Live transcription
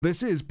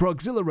This is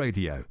Progzilla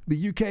Radio,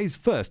 the UK's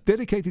first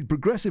dedicated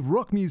progressive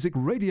rock music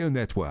radio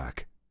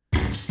network.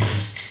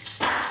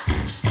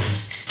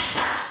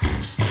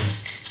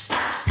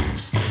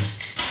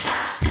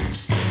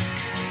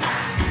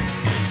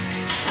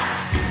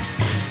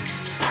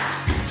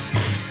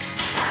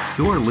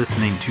 You're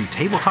listening to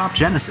Tabletop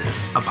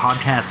Genesis, a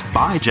podcast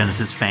by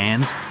Genesis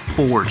fans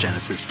for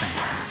Genesis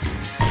fans.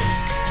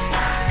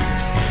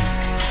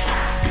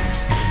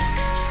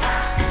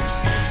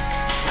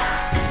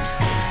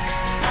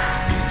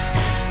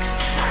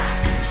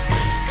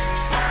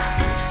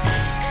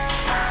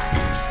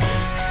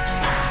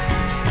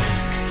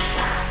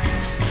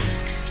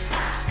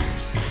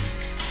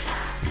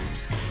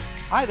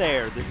 Hi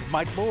there, this is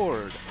Mike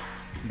Lord.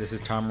 This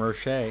is Tom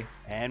Roche.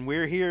 And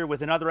we're here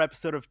with another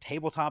episode of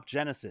Tabletop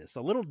Genesis.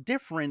 A little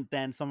different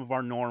than some of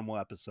our normal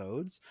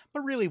episodes,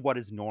 but really what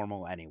is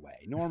normal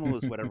anyway? Normal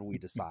is whatever we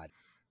decide.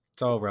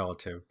 It's all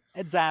relative.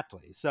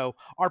 Exactly. So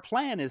our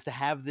plan is to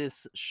have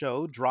this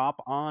show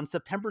drop on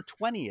September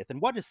 20th.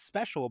 And what is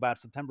special about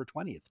September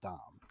 20th,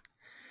 Tom?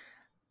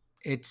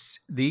 It's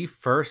the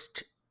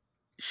first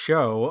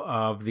show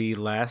of the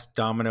Last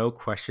Domino ?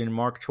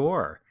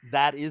 Tour.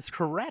 That is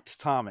correct,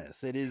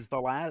 Thomas. It is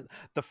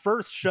the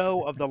first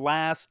show of the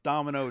Last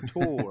Domino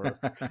Tour.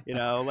 You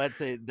know, let's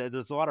say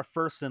there's a lot of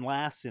first and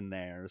last in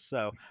there.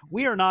 So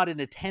we are not in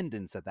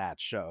attendance at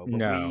that show, but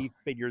No. we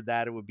figured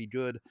that it would be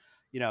good,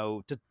 you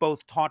know, to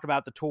both talk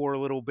about the tour a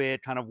little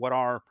bit, kind of what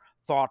our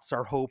thoughts,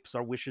 our hopes,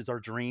 our wishes,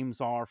 our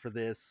dreams are for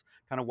this,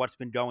 kind of what's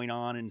been going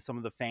on in some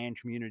of the fan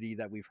community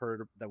that we've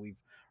heard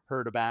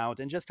about,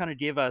 and just kind of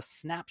give a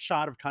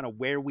snapshot of kind of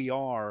where we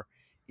are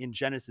in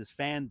Genesis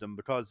fandom,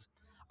 because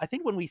I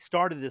think when we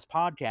started this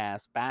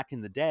podcast back in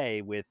the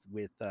day with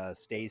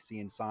Stacy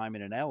and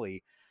Simon and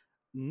Ellie,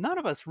 none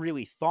of us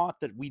really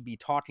thought that we'd be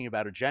talking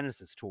about a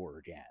Genesis tour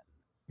again.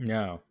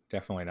 No,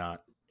 definitely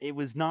not. It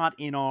was not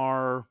in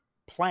our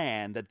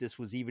plan that this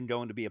was even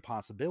going to be a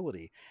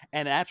possibility.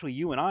 And actually,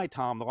 you and I,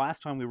 Tom, the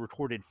last time we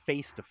recorded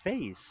face to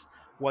face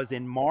was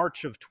in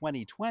March of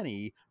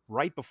 2020,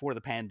 right before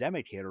the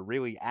pandemic hit, or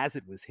really as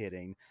it was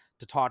hitting,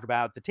 to talk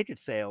about the ticket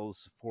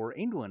sales for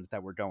England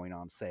that were going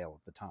on sale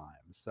at the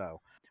time.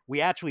 So we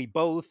actually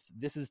both,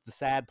 this is the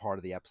sad part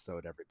of the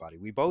episode, everybody,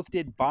 we both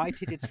did buy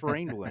tickets for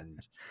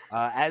England,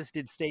 as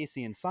did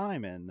Stacy and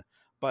Simon.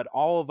 But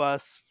all of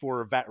us, for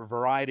a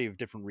variety of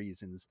different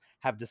reasons,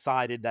 have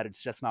decided that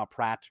it's just not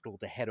practical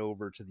to head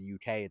over to the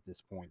UK at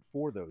this point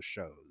for those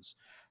shows.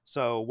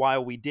 So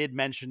while we did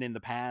mention in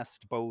the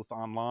past, both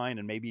online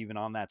and maybe even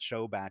on that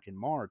show back in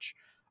March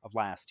of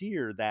last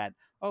year, that,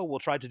 oh, we'll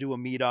try to do a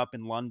meetup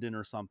in London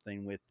or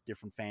something with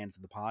different fans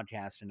of the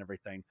podcast and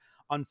everything,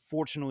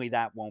 unfortunately,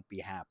 that won't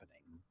be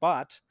happening.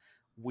 But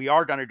we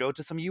are going to go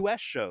to some US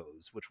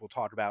shows, which we'll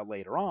talk about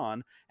later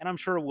on. And I'm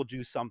sure we'll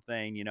do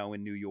something, you know,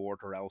 in New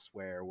York or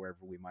elsewhere, wherever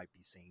we might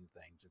be seeing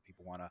things. If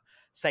people want to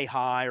say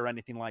hi or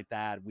anything like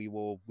that, we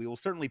will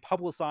certainly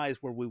publicize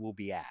where we will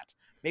be at.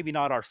 Maybe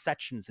not our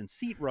sections and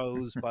seat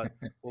rows, but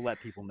we'll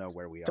let people know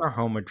where we are. Our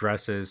home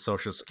addresses,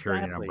 social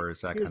security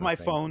numbers, that Here's kind my of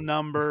thing. phone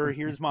number.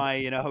 Here's my,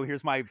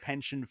 here's my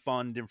pension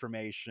fund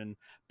information,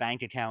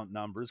 bank account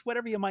numbers,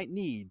 whatever you might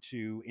need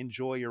to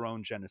enjoy your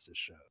own Genesis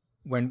show.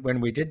 When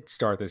we did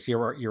start this,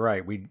 you're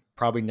right. We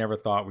probably never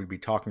thought we'd be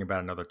talking about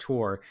another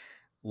tour,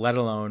 let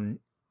alone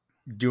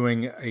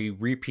doing a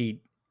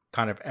repeat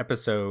kind of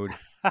episode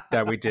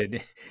that we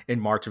did in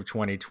March of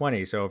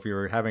 2020. So if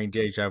you're having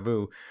deja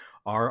vu,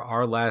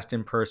 our last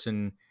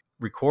in-person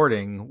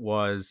recording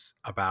was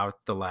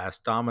about the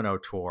Last Domino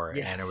Tour.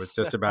 Yes. And it was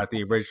just about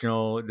the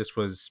original. This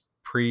was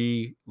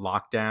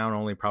pre-lockdown,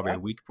 only probably a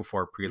week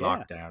before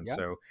pre-lockdown. Yeah.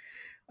 So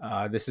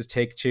this is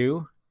take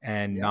two,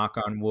 and knock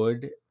on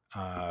wood,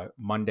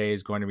 Monday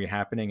is going to be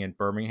happening in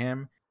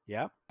Birmingham.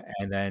 Yeah.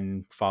 And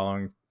then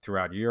following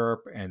throughout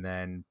Europe, and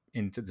then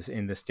into this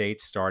in the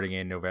States starting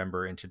in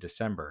November into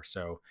December.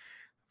 So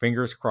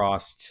fingers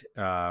crossed.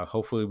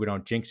 Hopefully we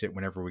don't jinx it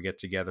whenever we get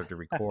together to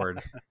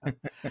record.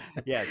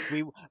 Yes,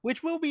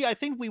 which will be, I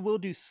think we will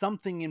do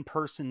something in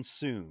person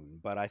soon,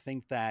 but I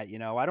think that,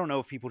 I don't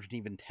know if people can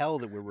even tell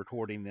that we're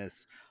recording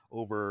this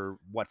over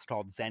what's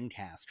called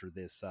Zencastr,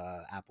 this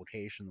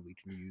application that we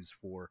can use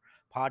for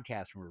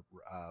podcasting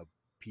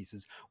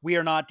pieces. We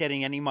are not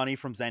getting any money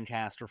from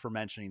Zencastr for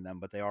mentioning them,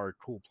 but they are a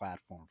cool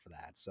platform for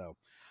that. So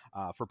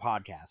for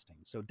podcasting.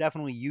 So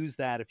definitely use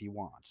that if you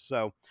want.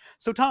 So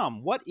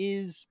Tom, what are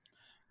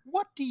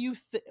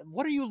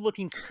you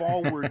looking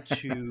forward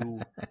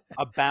to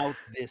about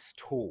this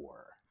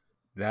tour?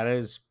 That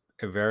is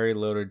a very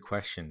loaded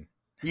question.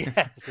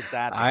 Yes,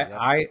 exactly.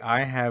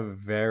 I have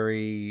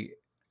very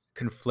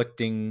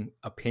conflicting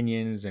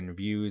opinions and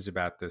views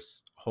about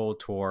this whole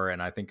tour,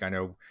 and I think I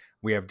know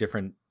we have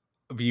different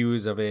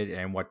views of it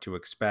and what to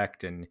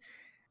expect, and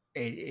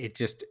I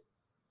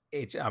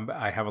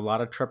have a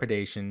lot of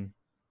trepidation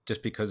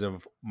just because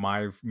of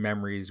my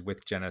memories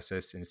with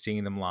Genesis and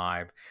seeing them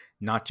live,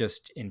 not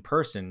just in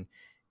person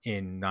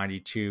in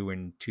 92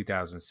 and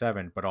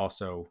 2007, but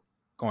also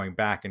going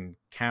back in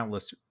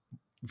countless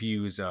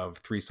views of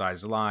Three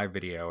Sides Live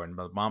video and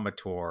Mama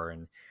Tour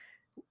and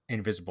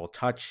Invisible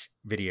Touch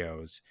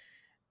videos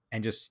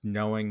and just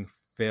knowing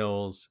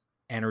Phil's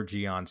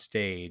energy on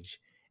stage,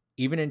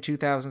 even in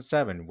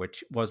 2007,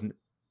 which wasn't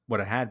what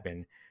it had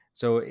been.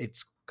 So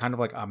it's kind of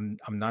like I'm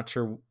not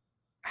sure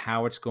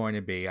how it's going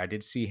to be. I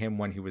did see him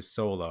when he was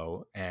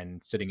solo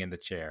and sitting in the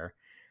chair.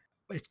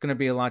 It's going to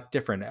be a lot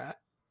different.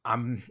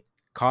 I'm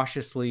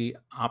cautiously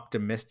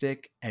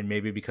optimistic, and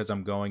maybe because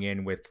I'm going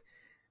in with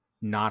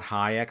not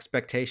high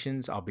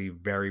expectations, I'll be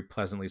very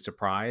pleasantly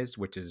surprised,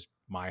 which is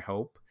my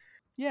hope.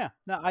 Yeah,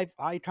 no,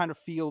 I kind of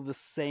feel the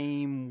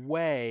same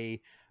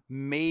way.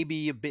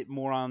 Maybe a bit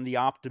more on the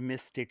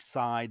optimistic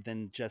side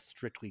than just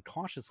strictly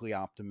cautiously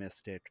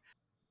optimistic.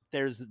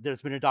 There's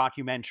been a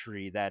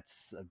documentary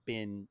that's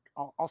been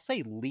I'll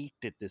say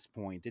leaked at this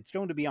point. It's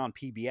going to be on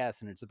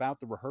PBS, and it's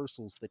about the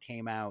rehearsals that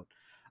came out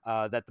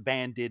that the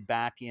band did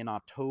back in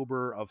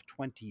October of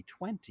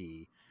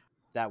 2020.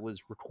 That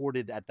was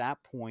recorded at that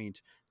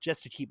point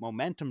just to keep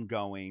momentum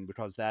going,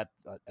 because that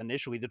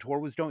initially the tour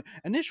was going,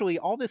 initially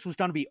all this was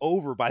going to be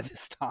over by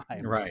this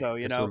time. Right. So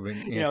This would have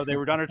been, yeah. they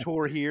were going to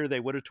tour here, they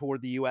would have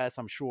toured the US,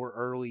 I'm sure,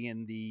 early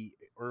in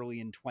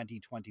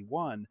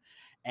 2021.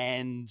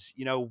 And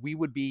we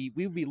would be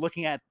look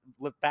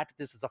back at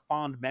this as a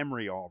fond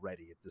memory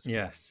already at this point.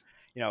 Yes.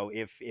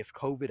 If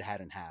COVID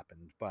hadn't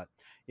happened. But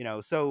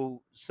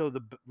so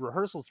the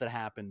rehearsals that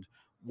happened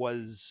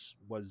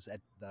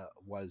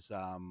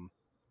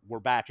were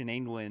back in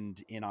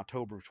England in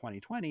October of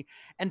 2020,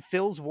 and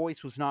Phil's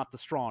voice was not the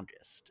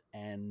strongest.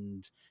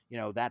 And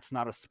that's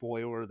not a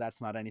spoiler,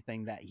 that's not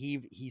anything. That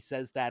he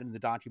says that in the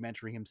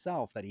documentary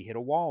himself, that he hit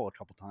a wall a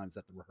couple times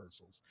at the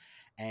rehearsals,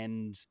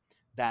 and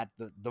that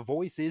the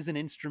voice is an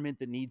instrument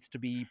that needs to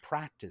be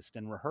practiced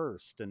and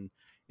rehearsed. And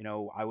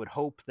I would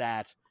hope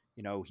that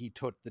he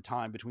took the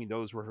time between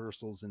those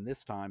rehearsals and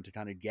this time to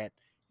kind of get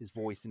his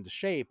voice into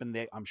shape.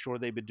 And I'm sure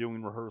they've been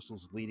doing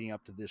rehearsals leading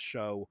up to this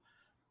show,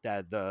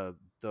 that the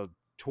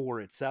tour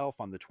itself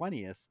on the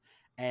 20th.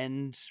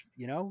 And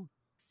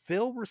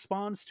Phil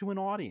responds to an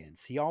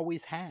audience, he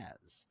always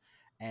has.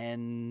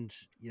 And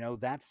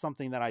that's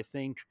something that I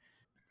think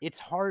it's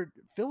hard.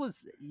 Phil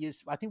is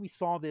I think we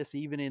saw this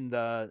even in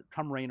the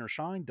Come Rain or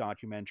Shine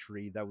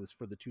documentary that was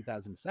for the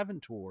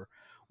 2007 tour,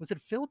 was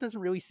that Phil doesn't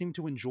really seem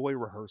to enjoy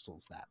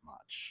rehearsals that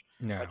much.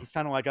 No. Like, he's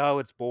kind of like, oh,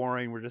 it's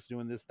boring, we're just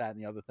doing this, that,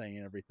 and the other thing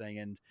and everything.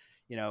 And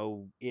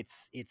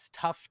it's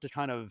tough to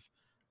kind of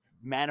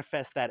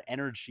manifest that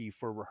energy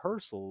for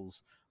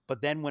rehearsals.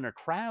 But then when a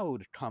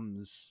crowd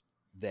comes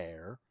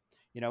there,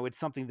 it's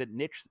something that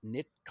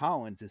Nick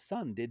Collins, his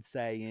son, did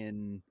say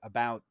in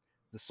about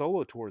the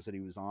solo tours that he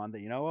was on,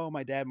 that oh,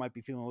 my dad might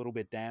be feeling a little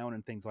bit down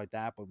and things like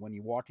that, but when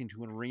you walk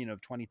into an arena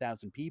of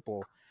 20,000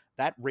 people,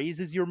 that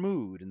raises your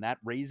mood and that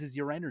raises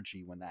your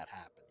energy when that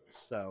happens.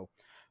 So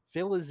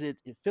Phil is,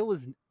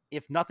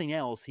 if nothing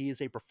else, he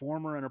is a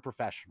performer and a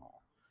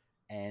professional.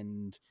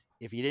 And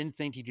if he didn't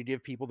think he could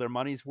give people their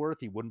money's worth,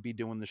 he wouldn't be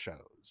doing the shows.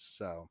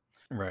 So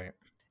right.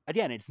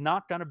 Again, it's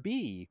not going to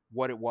be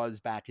what it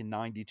was back in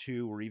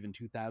 92 or even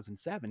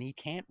 2007. He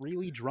can't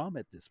really drum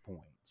at this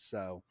point.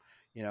 So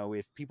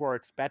if people are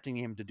expecting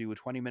him to do a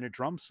 20-minute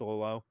drum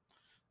solo,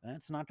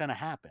 that's not going to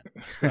happen.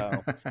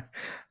 So,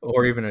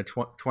 or even a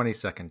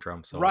 20-second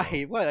drum solo.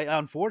 Right. Well,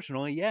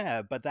 unfortunately,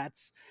 yeah. But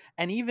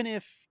and even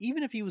if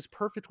he was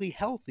perfectly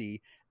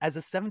healthy, as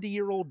a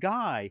 70-year-old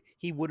guy,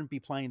 he wouldn't be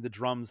playing the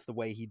drums the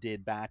way he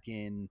did back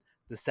in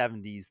the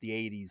 70s, the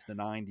 80s, the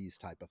 90s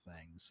type of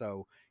thing.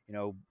 So,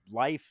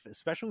 life,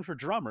 especially for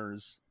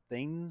drummers,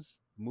 things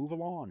move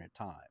along at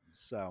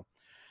times.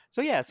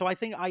 So yeah, so I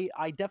think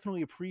I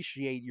definitely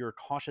appreciate your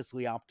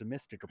cautiously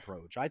optimistic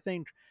approach. I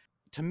think,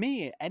 to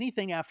me,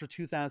 anything after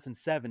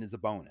 2007 is a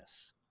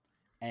bonus.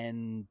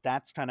 And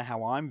that's kind of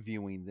how I'm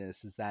viewing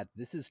this, is that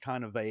this is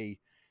kind of a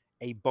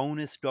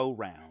bonus go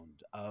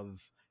round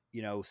of,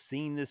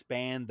 seeing this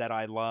band that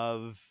I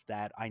love,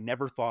 that I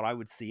never thought I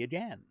would see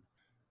again.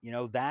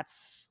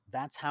 That's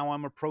how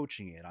I'm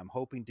approaching it. I'm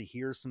hoping to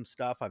hear some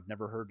stuff I've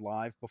never heard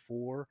live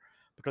before.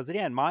 Because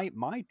again,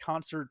 my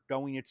concert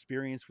going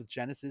experience with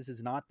Genesis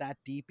is not that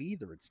deep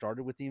either. It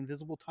started with the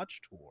Invisible Touch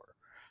tour.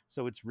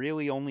 So it's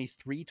really only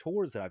 3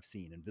 tours that I've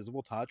seen: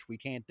 Invisible Touch, We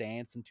Can't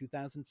Dance, in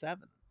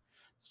 2007.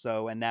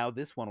 So, and now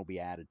this one will be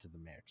added to the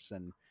mix.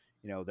 And,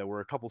 there were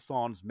a couple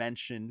songs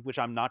mentioned, which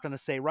I'm not going to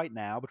say right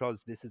now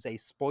because this is a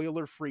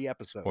spoiler-free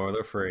episode.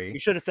 Spoiler-free. We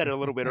should have said it a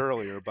little bit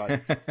earlier,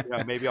 but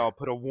maybe I'll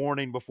put a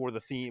warning before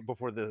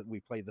we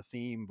play the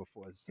theme,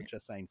 before it's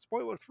just saying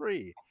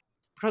spoiler-free.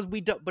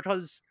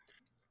 Because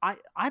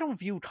I don't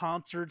view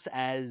concerts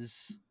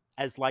as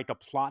like a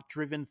plot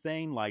driven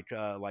thing, like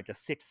a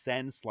Sixth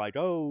Sense, like,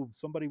 oh,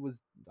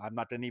 I'm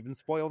not going to even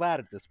spoil that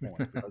at this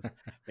point, because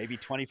maybe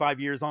 25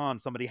 years on,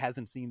 somebody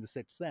hasn't seen the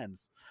Sixth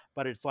Sense.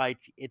 But it's like,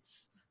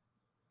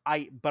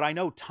 but I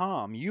know,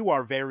 Tom, you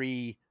are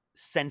very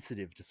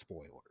sensitive to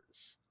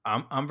spoilers.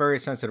 I'm very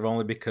sensitive,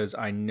 only because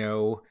I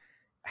know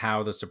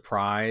how the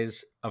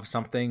surprise of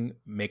something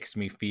makes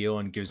me feel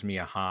and gives me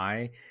a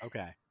high.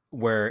 Okay.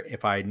 Where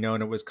if I'd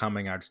known it was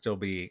coming, I'd still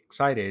be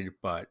excited,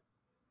 but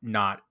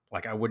not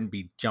like, I wouldn't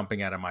be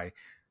jumping out of my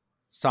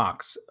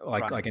Sox.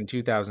 Like Right. in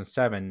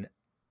 2007,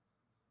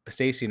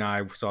 Stacy and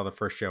I saw the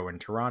first show in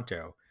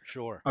Toronto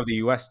Sure. of the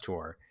US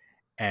tour,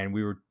 and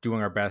we were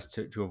doing our best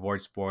to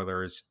avoid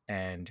spoilers,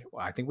 and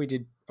I think we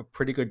did a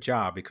pretty good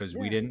job because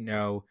we Yeah. didn't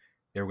know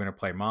they were going to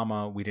play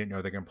Mama, we didn't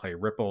know they're going to play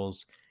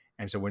Ripples,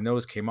 and so when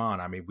those came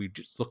on, I mean, we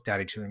just looked at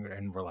each other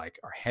and we're like,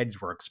 our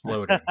heads were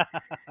exploding.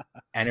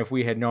 And if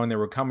we had known they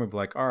were coming, we'd be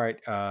like, all right,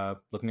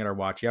 looking at our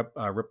watch, yep,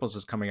 Ripples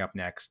is coming up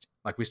next.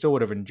 Like, we still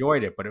would have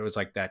enjoyed it, but it was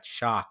like that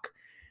shock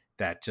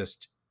that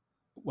just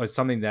was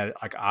something that,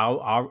 like,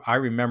 I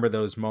remember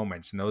those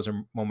moments, and those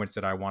are moments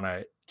that I want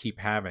to keep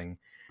having.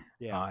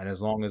 Yeah. And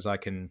as long as I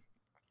can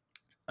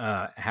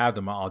have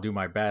them, I'll do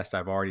my best.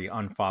 I've already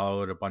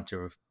unfollowed a bunch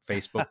of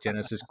Facebook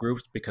Genesis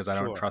groups because I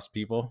don't Sure. trust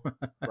people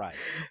Right.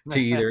 to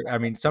either. I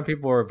mean, some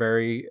people are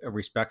very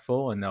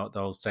respectful and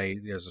they'll say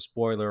there's a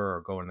spoiler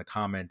or go in the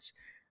comments,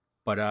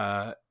 but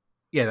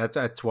yeah,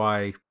 that's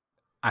why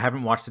I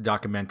haven't watched the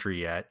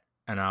documentary yet,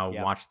 and I'll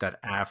Yep. watch that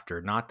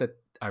after. Not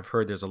that I've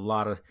heard there's a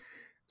lot of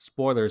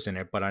spoilers in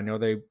it, but I know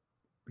they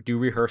do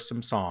rehearse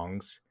some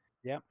songs.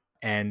 Yep.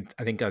 And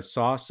I think I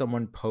saw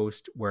someone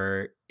post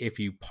where if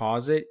you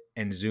pause it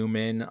and zoom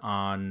in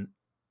on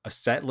a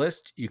set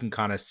list, you can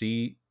kind of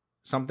see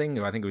something.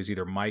 I think it was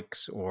either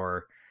Mike's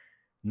or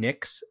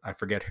Nick's. I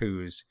forget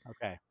whose.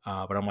 Okay.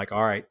 But I'm like,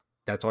 all right,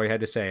 that's all you had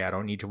to say. I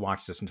don't need to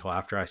watch this until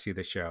after I see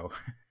the show.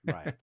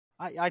 Right.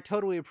 I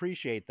totally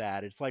appreciate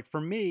that. It's like,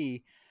 for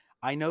me,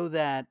 I know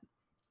that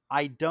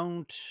I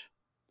don't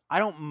I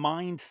don't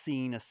mind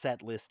seeing a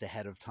set list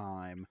ahead of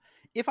time.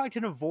 If I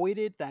can avoid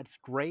it, that's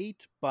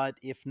great, but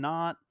if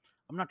not,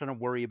 I'm not going to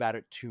worry about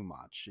it too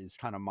much. Is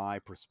kind of my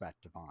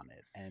perspective on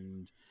it.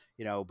 And,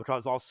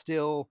 because I'll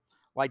still,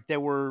 like, there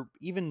were,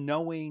 even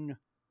knowing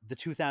the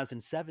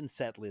 2007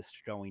 set list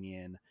going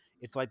in,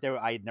 it's like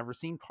I had never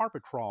seen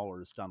Carpet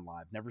Crawlers done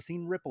live, never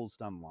seen Ripples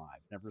done live,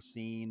 never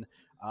seen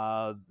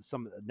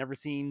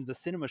the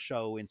Cinema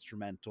Show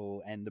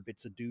instrumental and the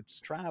bits of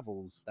Duke's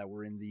Travels that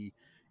were in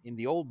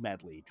the old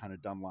medley kind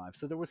of done live.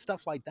 So there was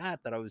stuff like that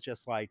I was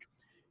just like,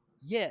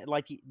 yeah,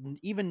 like,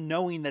 even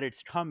knowing that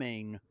it's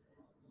coming,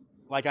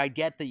 like, I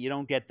get that you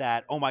don't get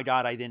that, oh my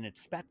God, I didn't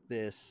expect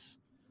this,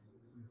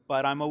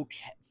 but I'm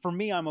okay. For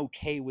me, I'm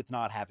okay with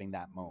not having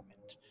that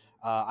moment.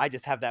 I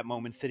just have that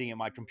moment sitting at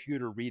my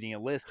computer reading a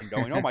list and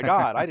going, oh my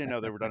God, I didn't know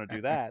they were going to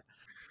do that.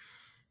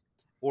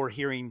 Or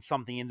hearing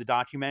something in the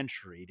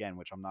documentary, again,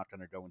 which I'm not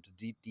going to go into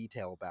deep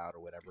detail about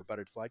or whatever, but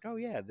it's like, oh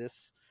yeah,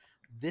 this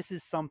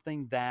is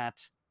something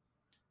that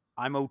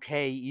I'm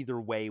okay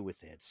either way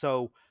with it.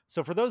 So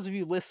for those of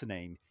you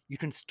listening, you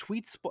can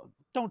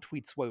don't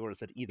tweet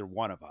spoilers at either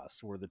one of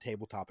us or the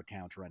tabletop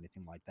account or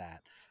anything like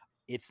that.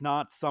 It's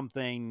not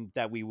something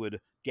that we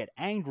would get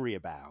angry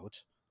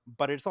about,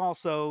 but it's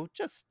also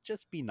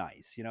just be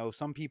nice.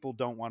 Some people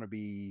don't want to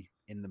be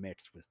in the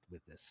mix with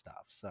this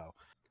stuff. So,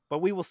 but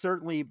we will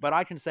certainly. But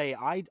I can say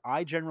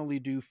I generally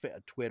do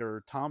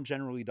Twitter. Tom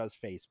generally does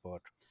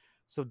Facebook.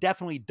 So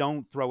definitely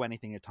don't throw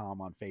anything at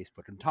Tom on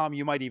Facebook. And Tom,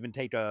 you might even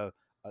take a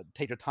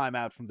time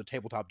out from the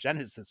Tabletop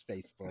Genesis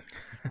Facebook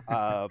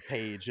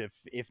page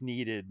if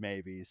needed,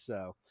 maybe.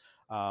 So,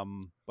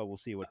 but we'll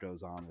see what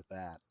goes on with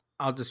that.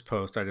 I'll just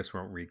post. I just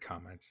won't read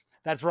comments.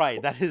 That's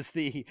right. That is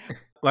the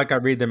Like, I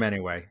read them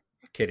anyway.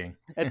 Kidding.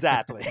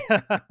 exactly,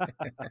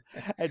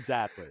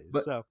 exactly.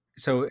 But So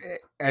so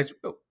as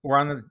we're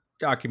on the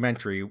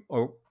documentary,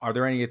 or are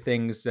there any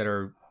things that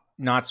are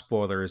not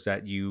spoilers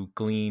that you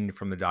gleaned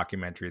from the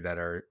documentary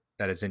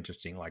that is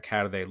interesting? Like,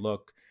 how do they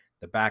look?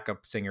 The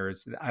backup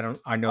singers. I know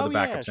oh the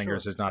backup yeah,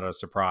 singers sure, is not a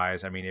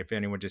surprise. I mean, if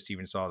anyone just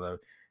even saw the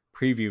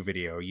preview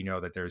video, you know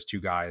that there's two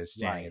guys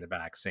standing in right, the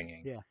back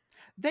singing. yeah.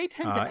 They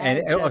tend to And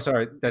add oh, just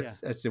sorry, yeah.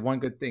 that's the one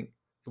good thing.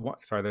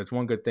 Sorry, there's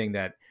one good thing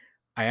that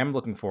I am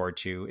looking forward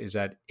to is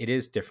that it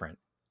is different.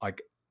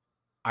 Like,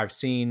 I've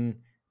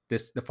seen the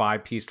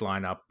 5-piece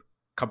lineup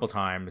a couple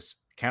times,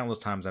 countless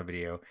times on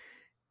video.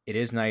 It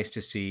is nice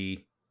to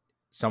see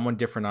someone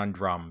different on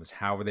drums.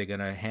 How are they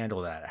going to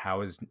handle that?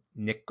 How is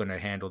Nick going to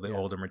handle the Yeah.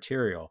 older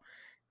material?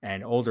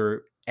 And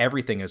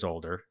everything is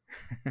older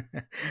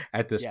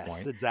at this Yes,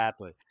 point.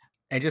 exactly.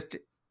 And just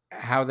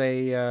how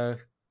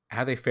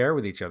they fare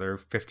with each other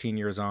 15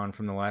 years on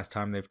from the last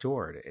time they've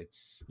toured.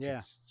 It's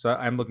so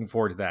I'm looking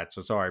forward to that.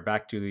 So sorry,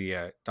 back to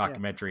the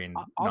documentary and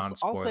I'll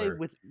say non-spoiler.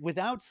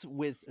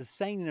 with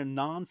saying in a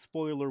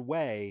non-spoiler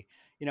way,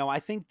 I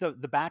think the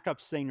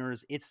backup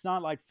singers, it's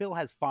not like Phil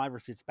has 5 or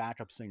 6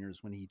 backup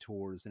singers when he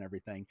tours and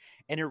everything,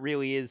 and it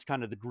really is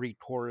kind of the Greek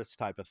chorus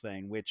type of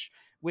thing, which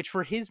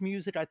for his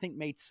music I think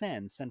made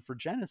sense, and for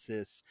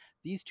Genesis,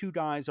 these two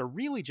guys are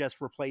really just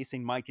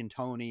replacing Mike and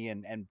Tony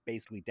and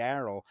basically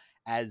Daryl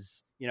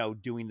as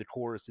doing the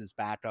choruses,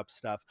 backup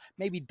stuff,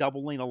 maybe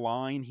doubling a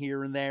line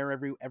here and there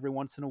every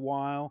once in a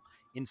while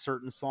in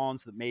certain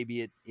songs that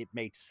maybe it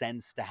makes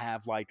sense to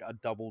have like a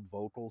doubled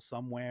vocal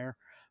somewhere,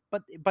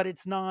 but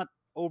it's not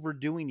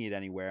overdoing it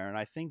anywhere. And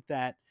I think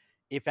that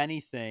if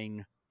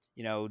anything,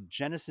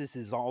 Genesis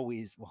is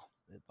always, well,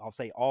 I'll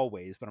say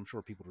always, but I'm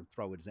sure people would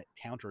throw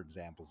counter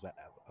examples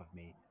of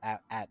me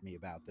at me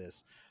about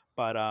this.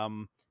 But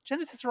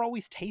Genesis are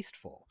always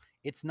tasteful.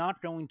 It's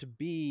not going to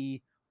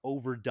be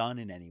overdone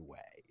in any way.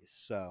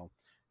 So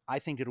I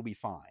think it'll be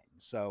fine.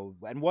 So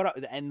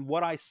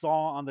what I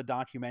saw on the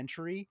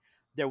documentary,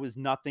 there was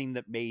nothing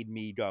that made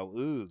me go,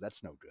 "Ooh,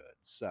 that's no good."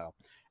 So,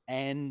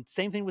 and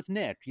same thing with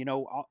Nick.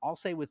 I'll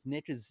say with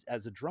Nick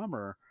as a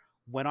drummer,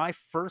 when I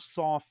first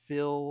saw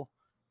Phil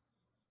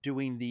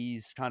doing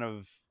these kind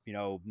of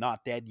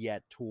not dead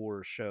yet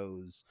tour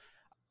shows,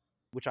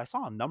 which I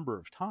saw a number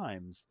of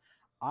times,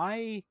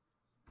 I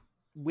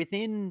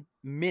within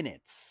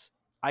minutes,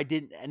 I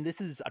didn't, and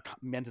this is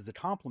meant as a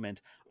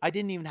compliment, I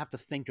didn't even have to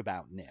think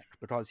about Nick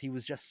because he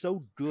was just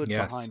so good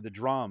Yes. behind the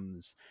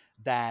drums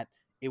that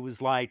it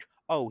was like,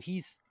 oh,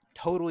 he's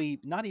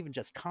totally not even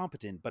just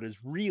competent, but is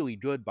really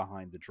good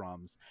behind the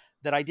drums,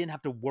 that I didn't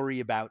have to worry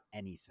about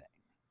anything.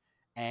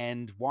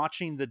 And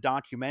watching the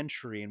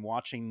documentary and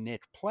watching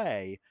Nick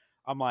play,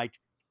 I'm like,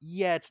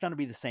 yeah, it's going to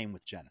be the same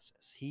with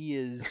Genesis. He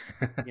is,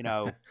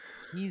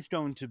 he's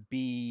going to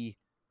be,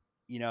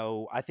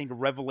 I think a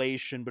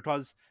revelation,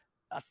 because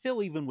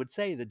Phil even would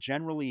say that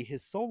generally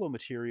his solo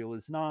material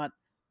is not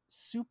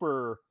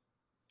super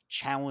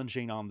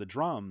challenging on the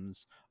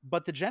drums,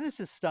 but the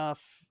Genesis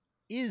stuff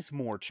is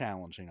more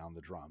challenging on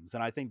the drums.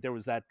 And I think there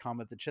was that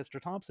comment that Chester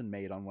Thompson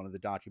made on one of the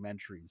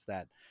documentaries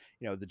that,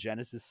 the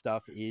Genesis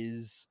stuff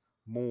is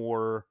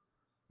more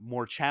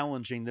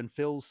challenging than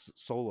Phil's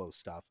solo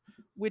stuff,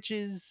 which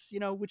is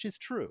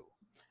true.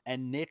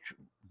 And Nick,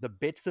 the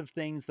bits of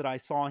things that I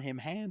saw him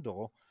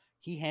handle,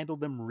 he handled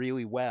them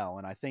really well.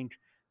 And I think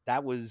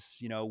that was,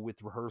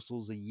 with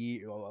rehearsals a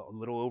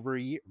little over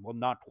a year, well,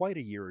 not quite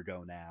a year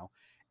ago now.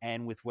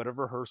 And with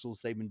whatever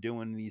rehearsals they've been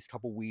doing these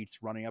couple weeks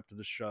running up to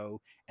the show,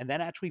 and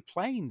then actually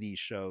playing these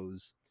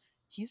shows,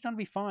 he's going to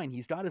be fine.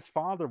 He's got his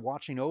father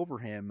watching over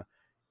him.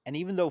 And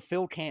even though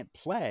Phil can't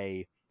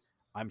play,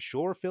 I'm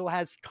sure Phil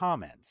has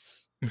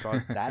comments,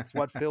 because that's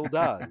what Phil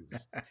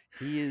does.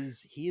 He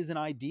is an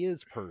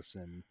ideas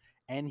person,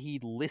 and he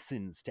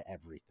listens to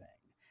everything.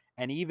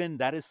 And even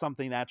that is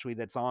something actually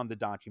that's on the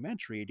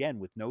documentary, again,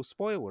 with no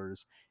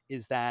spoilers,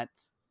 is that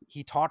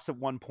he talks at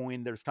one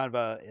point, there's kind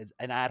of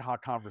an ad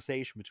hoc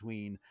conversation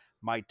between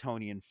Mike,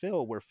 Tony, and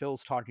Phil, where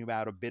Phil's talking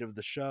about a bit of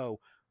the show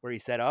where he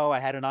said, "Oh, I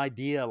had an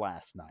idea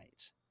last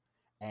night."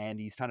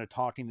 And he's kind of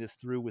talking this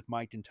through with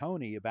Mike and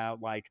Tony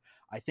about, like,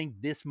 I think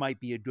this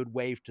might be a good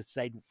way to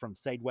from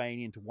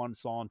segueing into one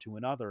song to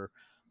another.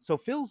 So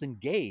Phil's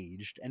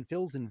engaged and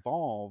Phil's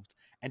involved,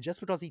 and just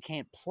because he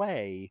can't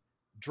play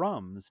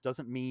drums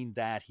doesn't mean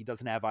that he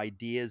doesn't have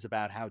ideas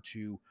about how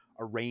to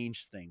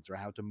arrange things or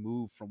how to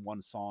move from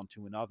one song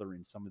to another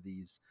in some of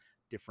these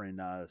different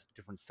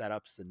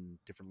setups and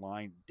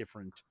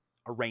different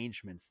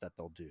arrangements that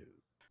they'll do.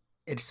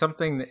 It's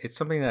something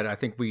that I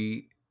think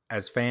we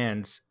as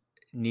fans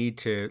need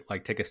to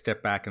like take a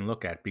step back and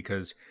look at,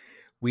 because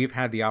we've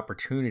had the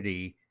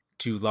opportunity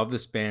to love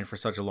this band for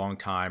such a long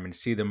time and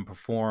see them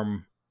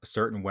perform a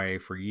certain way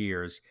for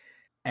years.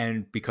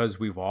 And because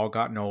we've all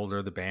gotten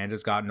older, the band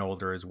has gotten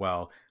older as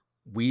well.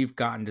 We've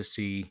gotten to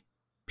see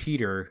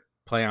Peter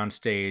play on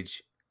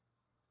stage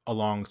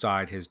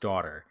alongside his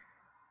daughter.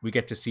 We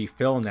get to see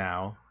Phil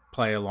now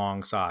play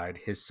alongside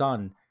his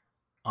son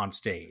on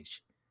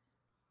stage.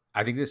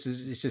 I think this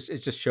is it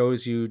just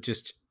shows you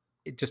just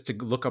to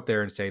look up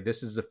there and say,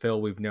 this is the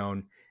Phil we've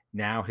known.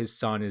 Now his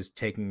son is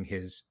taking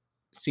his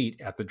seat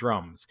at the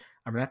drums.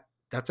 I mean,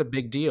 that's a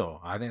big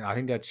deal. I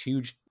think that's a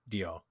huge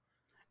deal.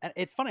 And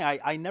it's funny,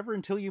 I never,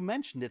 until you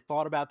mentioned it,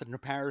 thought about the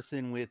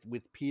comparison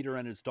with Peter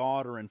and his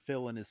daughter and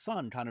Phil and his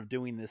son kind of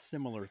doing this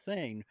similar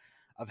thing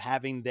of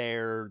having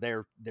their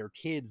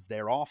kids,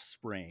 their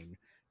offspring,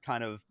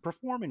 kind of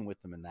performing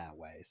with them in that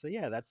way. So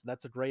yeah,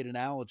 that's a great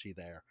analogy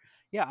there.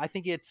 Yeah, I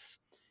think it's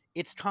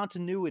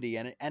continuity,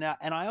 and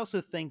I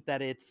also think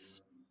that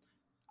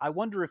I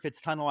wonder if it's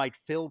kind of like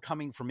Phil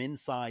coming from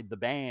inside the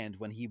band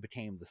when he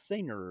became the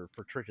singer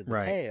for Trick of the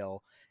Right.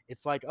 Tail.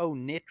 It's like, oh,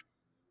 Nick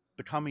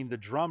becoming the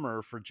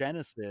drummer for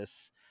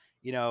Genesis,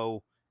 he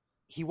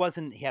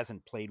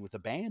hasn't played with a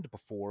band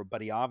before,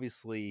 but he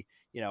obviously,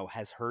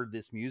 has heard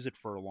this music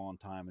for a long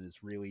time and is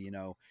really,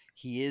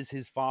 he is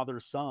his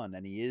father's son,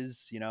 and he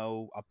is,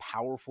 a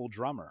powerful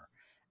drummer.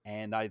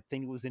 And I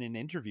think it was in an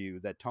interview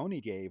that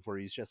Tony gave where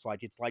he's just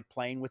like, it's like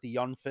playing with a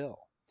young Phil,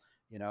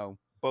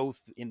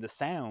 both in the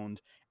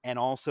sound and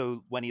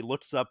also when he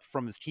looks up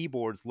from his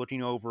keyboards,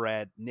 looking over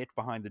at Nick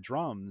behind the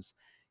drums,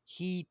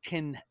 he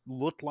can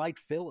look like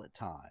Phil at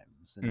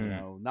times.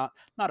 And, not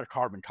a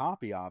carbon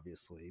copy,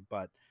 obviously,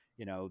 but,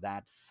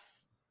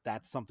 that's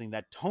something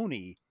that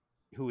Tony,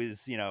 who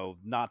is,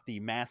 not the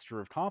master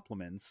of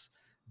compliments,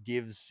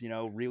 gives,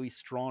 really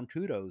strong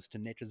kudos to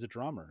Nick as a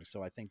drummer.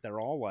 So I think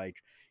they're all like,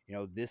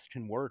 this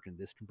can work and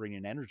this can bring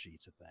an energy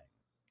to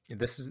things.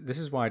 This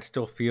is why it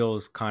still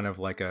feels kind of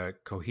like a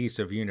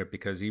cohesive unit,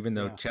 because even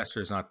though Yeah.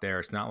 Chester's not there,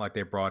 it's not like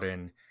they brought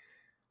in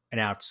an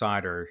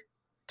outsider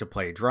to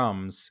play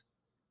drums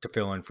to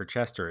fill in for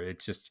Chester.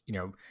 It's just,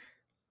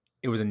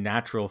 it was a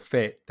natural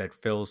fit that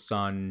Phil's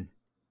son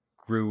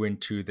grew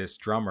into this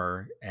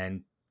drummer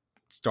and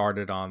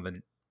started on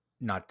the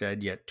Not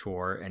Dead Yet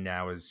tour, and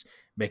now is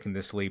making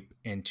this leap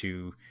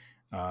into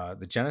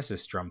the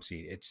Genesis drum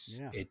seat.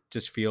 Yeah. It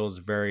just feels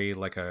very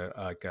like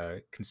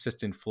a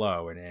consistent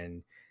flow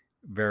and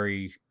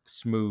very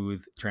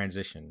smooth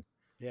transition.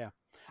 Yeah.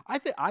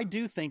 I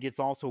do think it's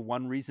also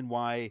one reason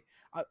why,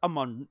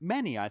 among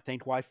many, I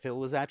think why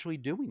Phil is actually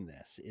doing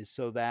this is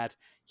so that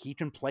he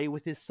can play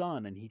with his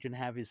son and he can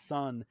have his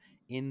son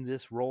in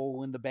this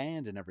role in the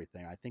band and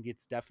everything. I think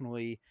it's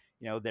definitely,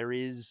 there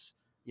is,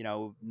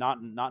 not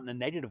in a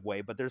negative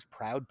way, but there's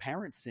proud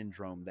parent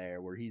syndrome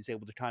there where he's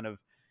able to kind of,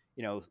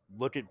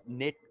 look at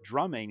Nick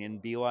drumming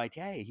and be like,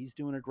 hey, he's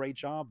doing a great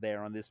job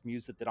there on this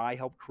music that I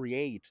helped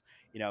create,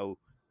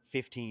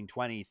 15,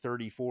 20,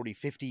 30, 40,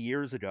 50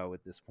 years ago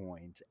at this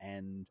point,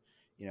 and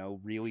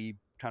really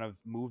kind of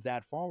move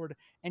that forward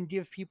and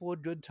give people a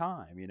good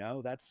time.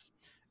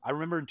 I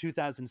remember in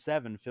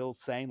 2007 Phil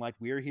saying, like,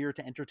 we're here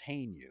to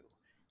entertain you,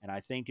 and I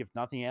think if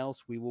nothing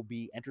else we will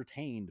be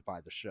entertained by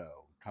the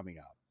show coming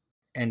up.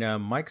 And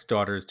Mike's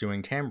daughter is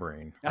doing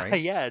tambourine,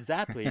 right? Yeah,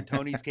 exactly. And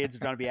Tony's kids are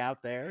going to be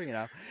out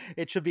there.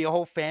 It should be a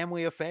whole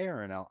family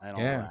affair and all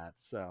that.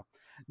 So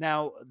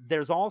now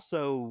there's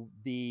also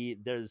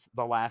there's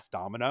the Last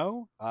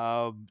Domino,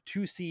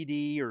 2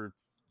 CD or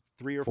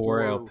 3 or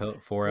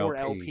 4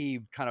 LP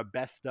kind of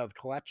best of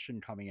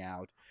collection coming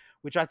out,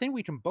 which I think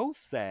we can both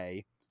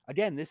say,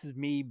 again, this is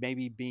me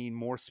maybe being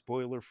more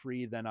spoiler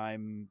free than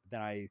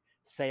I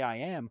say I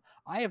am.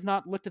 I have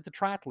not looked at the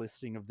track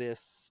listing of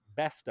this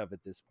best of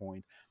at this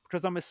point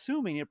because I'm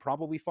assuming it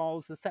probably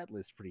follows the set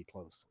list pretty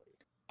closely.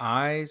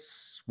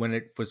 When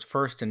it was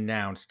first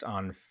announced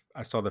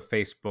I saw the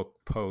Facebook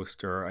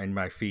post or in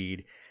my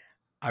feed,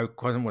 I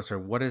was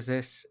sort of, what is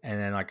this? And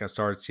then like I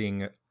started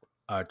seeing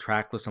a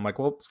track list. I'm like,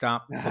 whoop,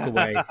 stop, look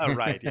away.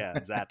 Right. Yeah,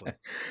 exactly.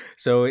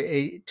 So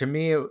to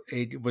me,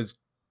 it was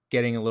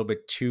getting a little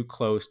bit too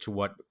close to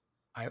what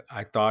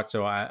I thought.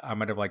 So I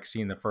might have like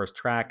seen the first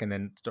track and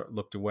then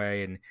looked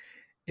away. And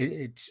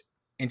it's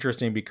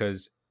interesting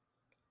because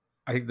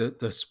I think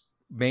the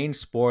main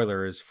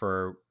spoilers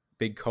for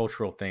big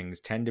cultural things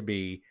tend to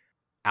be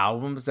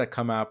albums that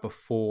come out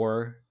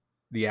before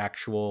the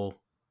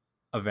actual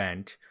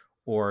event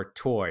or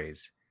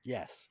toys.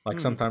 Yes. Like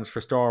sometimes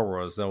for Star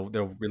Wars,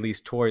 they'll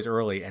release toys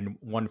early and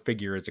one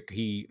figure is a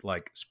key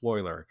like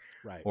spoiler.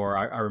 Right. Or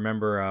I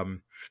remember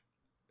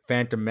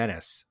Phantom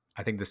Menace.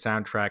 I think the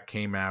soundtrack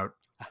came out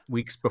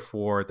weeks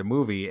before the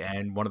movie,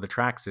 and one of the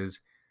tracks is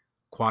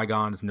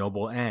Qui-Gon's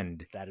Noble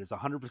End. That is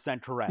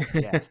 100% correct.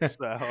 Yes.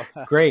 So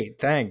great,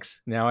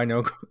 thanks. Now I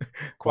know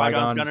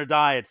Qui-Gon's gonna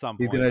die at some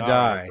point. He's gonna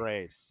die. Right,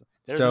 great.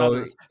 There's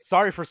another.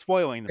 Sorry for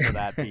spoiling for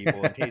that,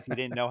 people, in case you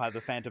didn't know how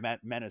the Phantom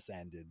Menace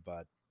ended,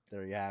 but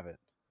there you have it.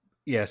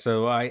 Yeah.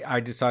 So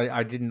I decided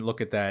I didn't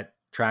look at that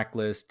track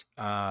list.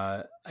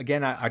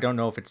 Again, I don't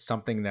know if it's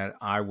something that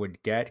I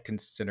would get,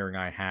 considering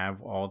I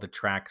have all the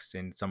tracks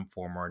in some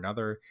form or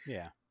another.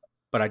 Yeah.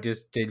 But I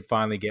just did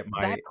finally get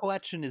that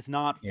collection is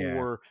not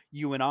for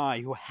you and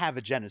I who have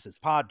a Genesis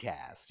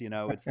podcast.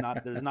 It's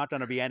not, there's not going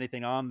to be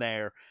anything on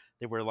there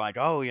that we're like,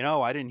 oh,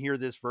 I didn't hear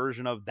this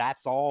version of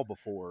That's All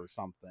before or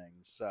something.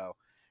 So,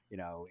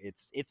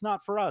 it's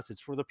not for us. It's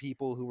for the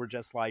people who were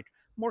just like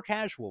more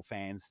casual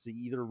fans to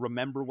either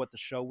remember what the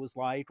show was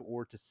like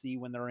or to see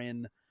when they're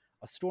in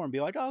a store and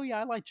be like, oh yeah,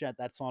 I like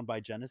that song by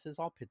Genesis.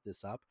 I'll pick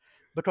this up.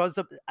 Because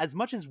as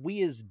much as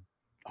we as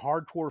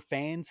hardcore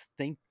fans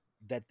think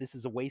that this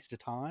is a waste of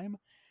time,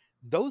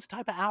 those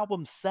type of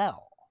albums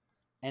sell,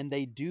 and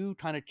they do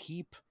kind of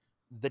keep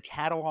the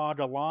catalog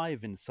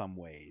alive in some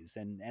ways.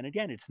 And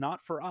again, it's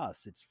not for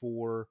us, it's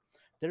for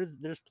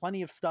there's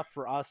plenty of stuff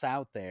for us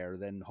out there,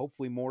 then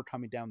hopefully more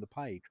coming down the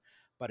pike,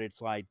 but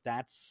it's like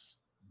that's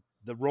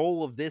the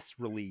role of this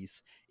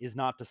release, is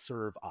not to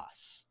serve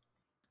us,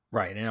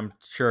 right? And I'm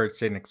sure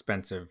it's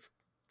inexpensive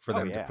for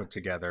them to put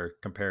together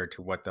compared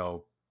to what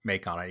they'll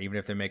make on it. Even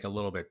if they make a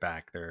little bit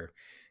back, they're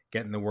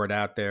getting the word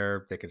out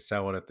there. They could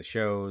sell it at the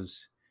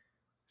shows.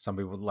 Some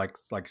people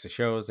likes the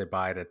shows. They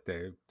buy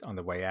it on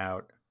the way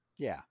out.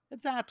 Yeah,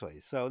 exactly.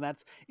 So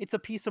it's a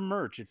piece of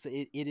merch.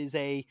 It is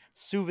a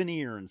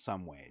souvenir in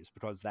some ways,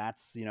 because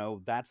that's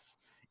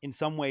in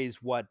some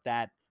ways what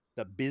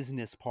the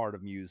business part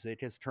of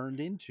music has turned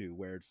into,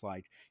 where it's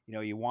like,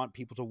 you want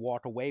people to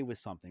walk away with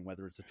something,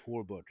 whether it's a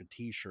tour book, a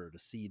t-shirt, a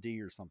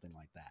CD, or something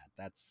like that.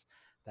 That's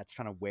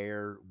kind of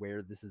where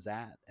this is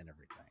at and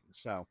everything.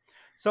 So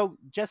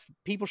just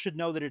people should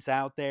know that it's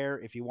out there.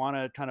 If you want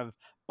to kind of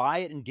buy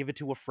it and give it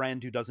to a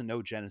friend who doesn't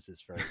know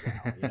Genesis very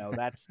well,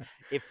 that's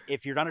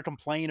if you're going to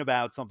complain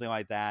about something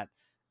like that,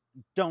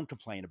 don't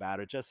complain about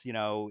it. Just,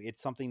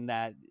 it's something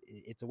that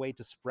it's a way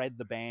to spread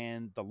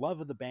the love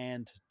of the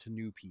band to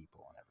new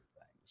people and everything.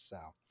 So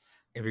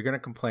if you're going to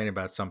complain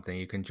about something,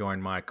 you can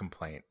join my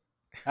complaint.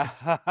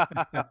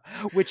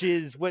 Which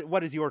is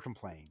what is your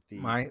complaint?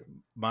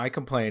 My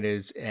complaint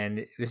is,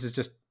 and this is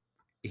just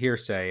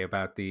hearsay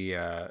about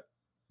the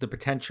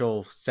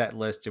potential set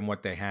list and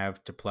what they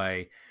have to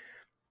play.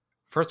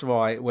 First of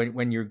all,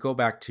 when you go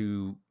back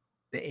to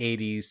the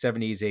 80s,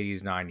 70s,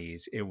 80s,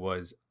 90s, it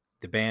was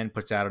the band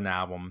puts out an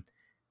album,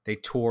 they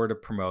tour to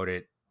promote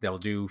it, they'll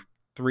do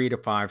 3 to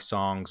 5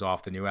 songs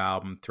off the new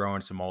album, throw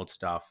in some old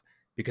stuff,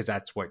 because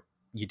that's what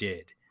you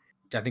did.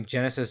 I think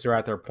Genesis are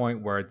at their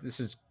point where this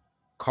is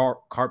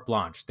carte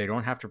blanche. They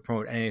don't have to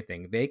promote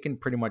anything. They can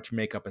pretty much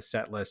make up a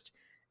set list,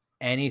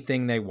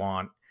 anything they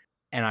want.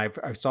 And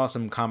I saw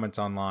some comments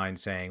online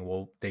saying,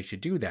 well, they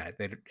should do that.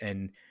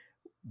 And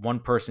one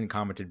person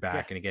commented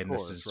back, and again,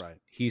 course, this is right.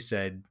 He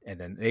said, and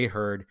then they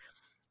heard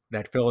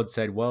that Phil had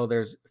said, well,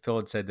 Phil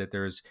had said that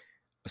there's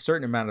a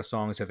certain amount of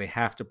songs that they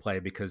have to play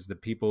because the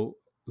people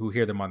who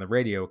hear them on the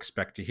radio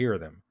expect to hear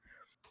them.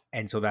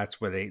 And so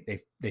that's where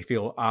they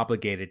feel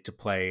obligated to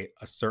play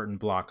a certain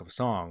block of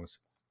songs,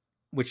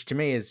 which to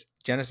me is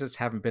Genesis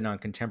haven't been on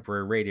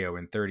contemporary radio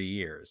in 30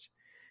 years.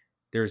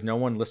 There's no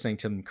one listening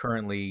to them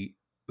currently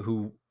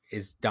who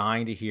is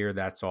dying to hear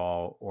That's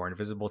All or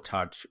Invisible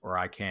Touch or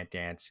I Can't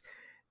Dance.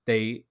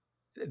 The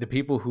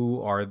people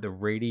who are the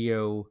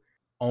radio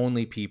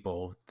only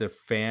people, the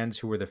fans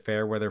who were the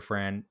Fairweather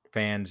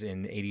fans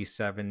in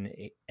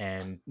 87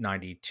 and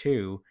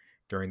 92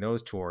 during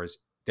those tours,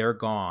 they're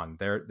gone.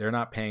 They're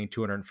not paying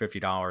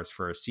 $250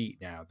 for a seat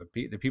now.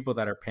 The people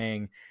that are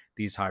paying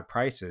these high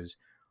prices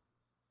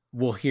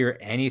will hear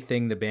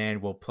anything the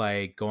band will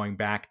play, going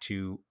back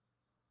to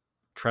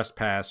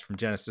Trespass, From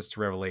Genesis to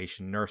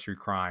Revelation, Nursery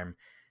Crime,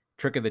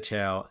 Trick of the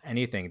Tail,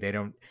 anything.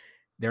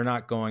 They're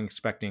not going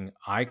expecting,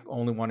 I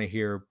only want to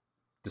hear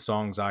the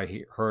songs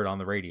I heard on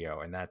the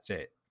radio, and that's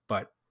it.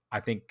 But I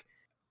think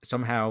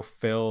somehow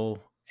Phil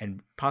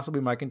and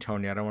possibly Mike and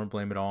Tony, I don't want to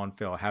blame it all on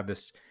Phil, have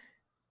this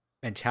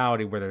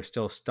mentality where they're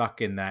still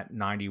stuck in that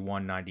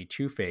 91,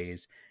 92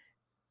 phase.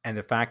 And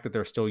the fact that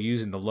they're still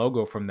using the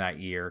logo from that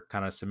year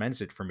kind of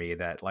cements it for me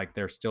that like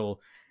they're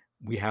still,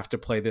 we have to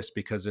play this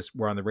because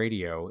we're on the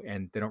radio,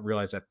 and they don't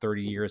realize that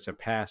 30 years have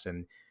passed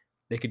and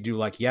they could do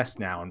like Yes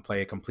now and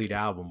play a complete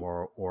album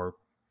or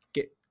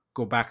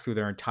go back through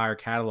their entire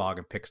catalog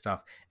and pick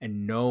stuff,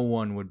 and no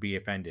one would be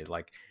offended.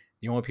 Like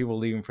the only people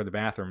leaving for the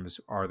bathrooms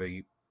are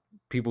the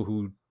people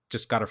who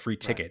just got a free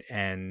ticket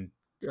and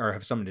or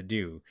have something to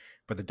do,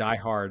 but the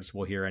diehards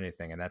will hear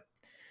anything. And that,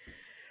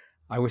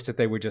 I wish that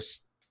they would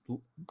just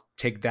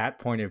take that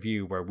point of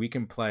view where we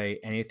can play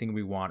anything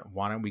we want.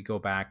 Why don't we go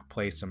back,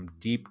 play some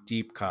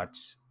deep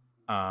cuts?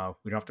 We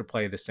don't have to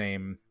play the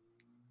same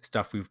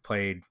stuff we've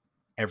played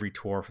every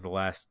tour for the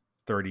last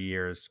 30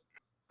 years.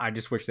 I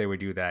just wish they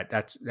would do that.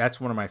 That's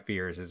one of my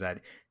fears, is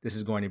that this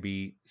is going to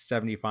be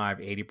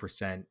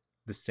 75-80%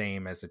 the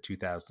same as the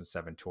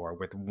 2007 tour,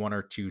 with 1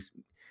 or 2,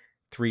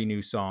 3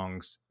 new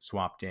songs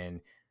swapped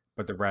in,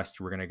 but the rest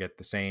we're going to get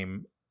the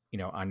same,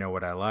 I Know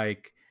What I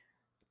Like,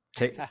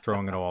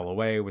 throwing it all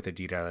away with the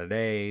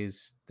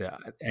D-Da-Da-Days, the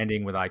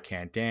ending with I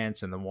Can't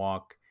Dance and The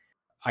Walk.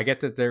 I get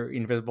that they're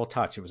Invisible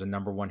Touch. It was a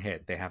number 1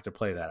 hit. They have to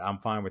play that. I'm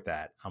fine with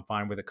that. I'm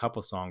fine with a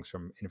couple songs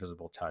from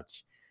Invisible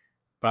Touch.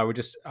 But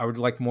I would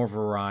like more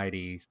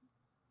variety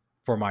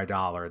for my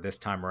dollar this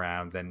time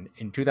around than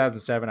in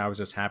 2007. I was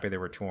just happy they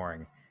were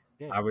touring.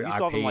 Yeah, you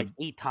saw them like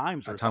 8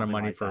 times or a ton of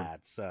money like for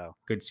that, so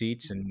good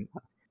seats and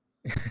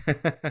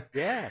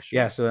yeah, sure.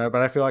 Yeah. So,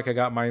 but I feel like I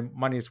got my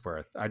money's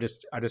worth. I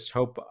just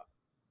hope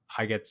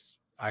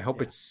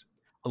it's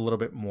a little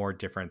bit more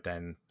different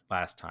than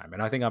last time.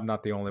 And I think I'm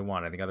not the only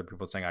one. I think other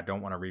people are saying I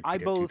don't want to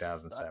repeat of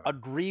 2007.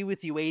 Agree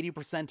with you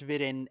 80% of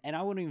it, and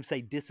I wouldn't even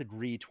say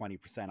disagree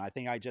 20%. I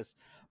think I just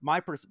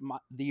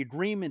the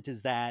agreement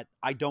is that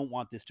I don't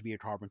want this to be a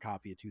carbon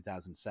copy of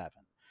 2007.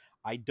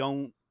 I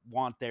don't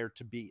want there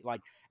to be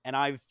like, and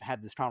I've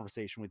had this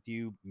conversation with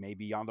you,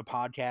 maybe on the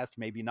podcast,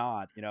 maybe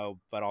not,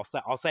 but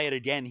I'll say it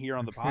again here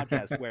on the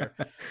podcast where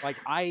like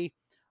I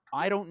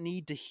don't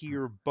need to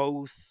hear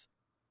both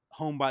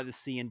Home by the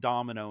Sea and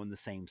Domino in the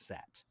same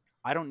set.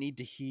 I don't need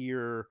to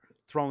hear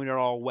Throwing It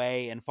All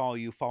Away and Follow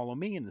You, Follow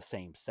Me in the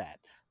same set.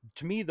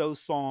 To me,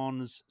 those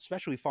songs,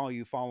 especially Follow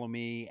You, Follow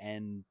Me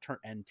and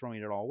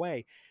Throwing It All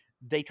Away,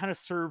 they kind of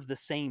serve the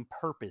same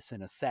purpose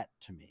in a set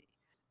to me.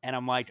 And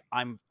I'm like,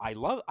 I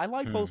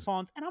like both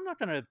songs, and I'm not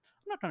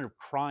gonna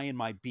cry in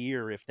my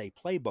beer if they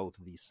play both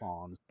of these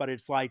songs. But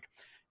it's like,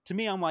 to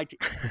me, I'm like,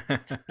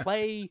 to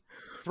play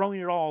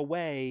Throwing It All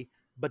Away,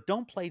 but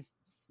don't play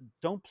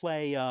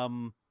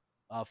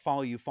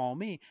Follow You, Follow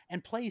Me,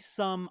 and play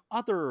some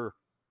other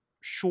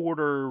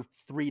shorter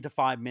 3 to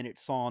 5 minute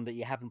song that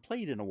you haven't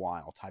played in a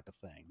while type of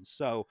thing.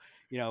 So,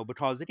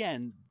 because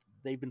again,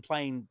 they've been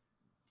playing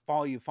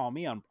Follow You, Follow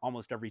Me on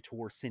almost every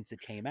tour since it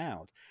came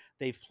out.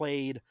 They've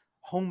played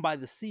Home by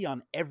the Sea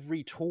on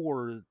every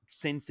tour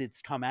since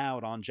it's come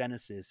out on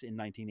Genesis in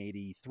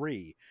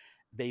 1983.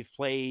 They've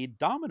played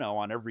Domino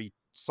on every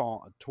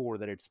tour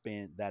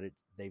that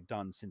they've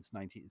done since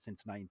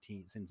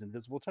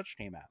Invisible Touch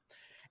came out.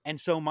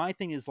 And so my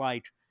thing is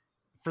like,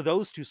 for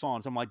those 2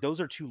 songs, I'm like, those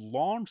are 2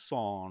 long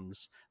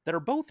songs that are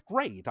both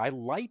great. I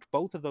like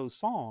both of those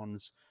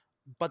songs,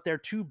 but they're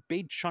 2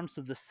 big chunks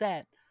of the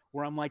set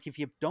where I'm like, if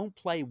you don't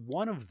play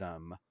one of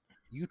them,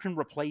 you can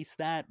replace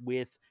that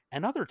with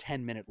another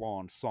 10-minute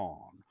long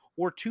song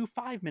or 2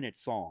 5-minute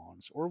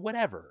songs or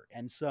whatever.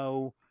 And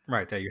so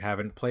right, that you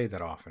haven't played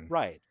that often.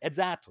 Right,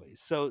 exactly.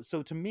 So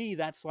to me,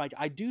 that's like,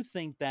 I do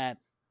think that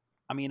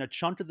I mean, a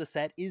chunk of the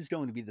set is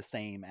going to be the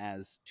same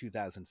as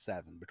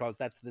 2007 because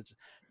that's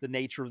the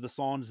nature of the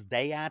songs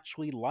they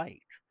actually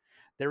like.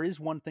 There is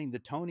one thing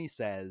that Tony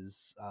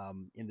says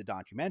in the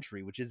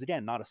documentary, which is,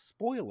 again, not a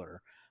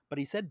spoiler, but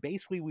he said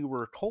basically we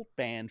were a cult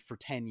band for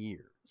 10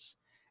 years.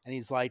 And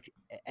he's like,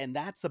 and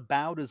that's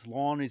about as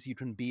long as you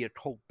can be a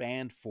cult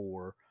band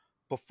for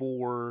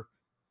before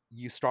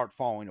you start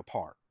falling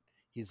apart.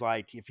 He's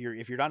like, if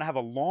you're gonna have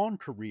a long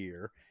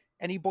career,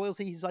 and he boils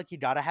it, he's like, you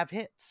gotta have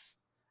hits.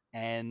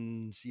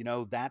 And,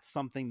 that's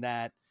something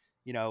that,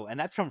 and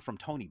that's coming from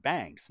Tony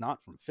Banks,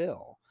 not from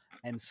Phil.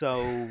 And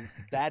so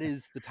that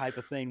is the type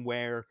of thing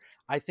where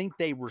I think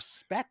they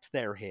respect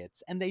their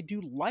hits and they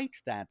do like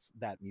that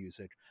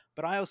music.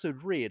 But I also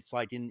agree, it's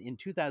like in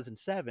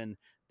 2007,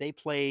 they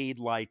played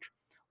like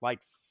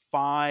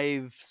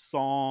 5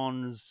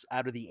 songs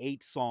out of the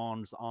 8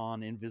 songs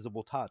on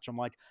Invisible Touch. I'm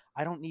like,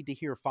 I don't need to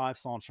hear 5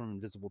 songs from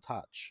Invisible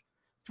Touch.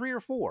 3 or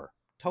 4,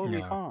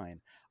 totally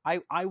fine.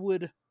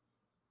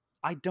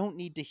 I don't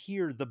need to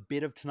hear the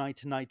bit of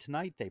Tonight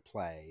they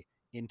play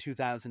in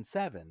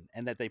 2007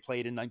 and that they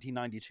played in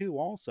 1992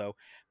 also,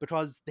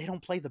 because they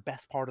don't play the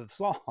best part of the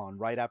song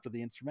right after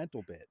the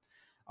instrumental bit.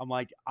 I'm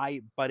like,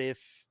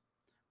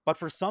 but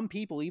for some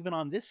people, even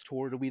on this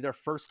tour, it'll be their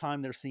first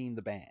time they're seeing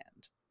the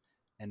band.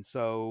 And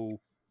so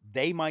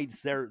there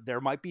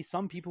might be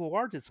some people who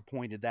are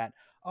disappointed that,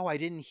 oh, I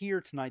didn't hear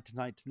Tonight,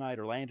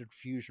 or Land of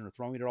Confusion, or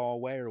Throwing It All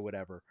Away, or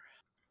whatever.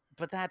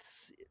 But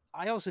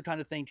I also kind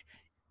of think,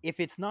 if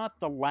it's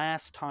not the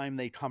last time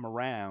they come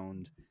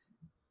around,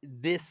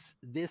 this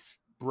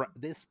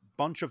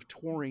bunch of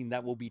touring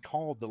that will be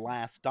called The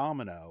Last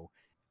Domino,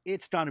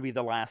 it's going to be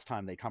the last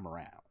time they come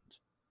around.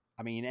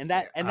 I mean, and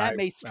that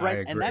may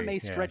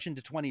stretch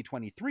into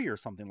 2023 or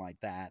something like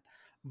that,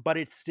 but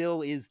it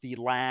still is the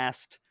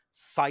last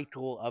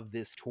cycle of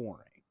this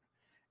touring.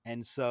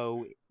 And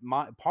so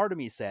part of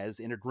me says,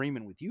 in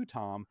agreement with you,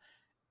 Tom,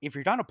 if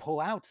you're going to pull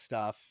out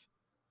stuff,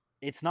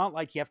 it's not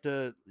like you have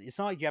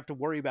to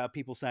worry about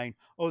people saying,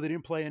 oh, they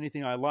didn't play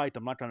anything I liked,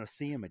 I'm not going to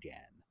see them again.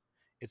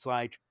 It's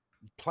like,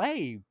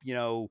 play,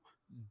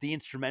 the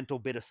instrumental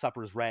bit of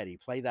Supper's Ready,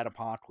 play that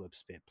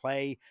Apocalypse bit,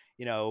 play,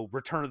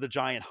 Return of the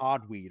Giant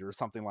Hogweed or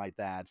something like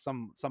that,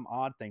 some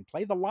odd thing,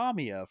 play the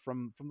Lamia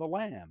from the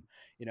Lamb,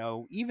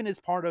 even as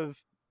part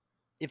of,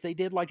 if they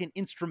did like an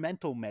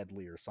instrumental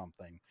medley or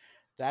something,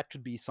 that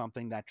could be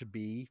something that could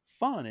be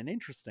fun and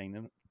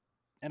interesting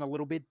and a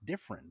little bit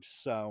different.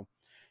 So,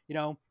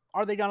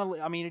 are they gonna,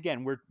 I mean,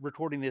 again, we're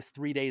recording this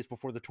 3 days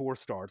before the tour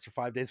starts, or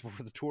 5 days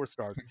before the tour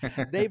starts.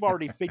 They've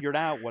already figured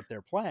out what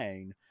they're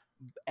playing.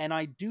 And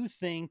I do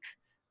think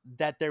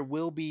that there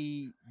will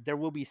be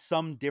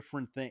some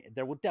different thing.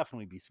 There will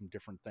definitely be some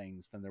different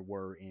things than there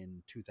were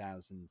in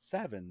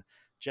 2007,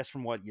 just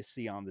from what you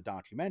see on the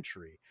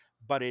documentary.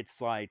 But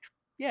it's like,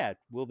 yeah,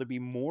 will there be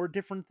more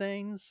different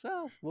things?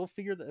 Well, we'll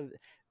figure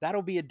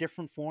that'll be a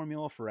different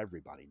formula for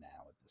everybody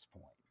now at this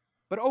point.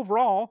 But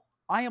overall,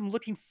 I am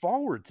looking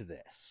forward to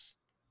this.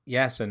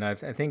 Yes, and I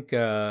think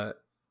so.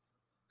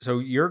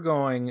 You're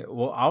going.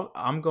 Well,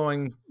 I'm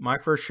going. My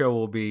first show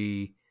will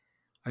be,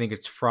 I think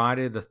it's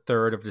Friday the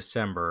 3rd of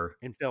December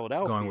in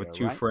Philadelphia. Going with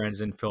 2 friends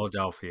in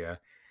Philadelphia,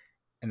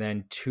 and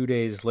then 2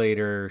 days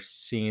later,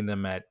 seeing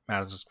them at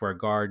Madison Square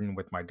Garden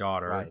with my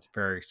daughter. Right.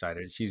 Very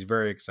excited. She's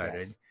very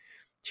excited. Yes.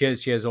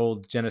 She has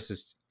old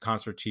Genesis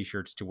concert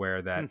T-shirts to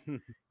wear that,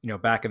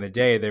 back in the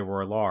day they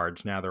were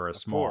large. Now they're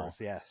small. Of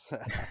course, yes.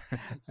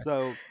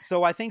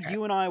 So I think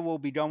you and I will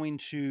be going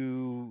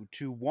to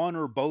one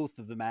or both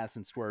of the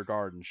Madison Square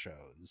Garden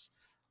shows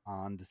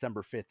on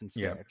December 5th and 6th.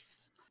 Yep.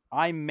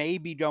 I may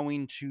be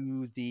going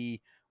to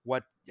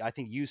what I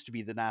think used to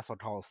be the Nassau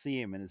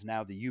Coliseum and is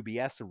now the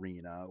UBS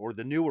Arena, or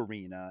the new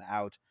arena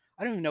out.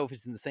 I don't even know if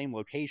it's in the same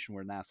location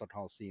where Nassau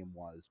Coliseum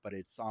was, but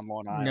it's on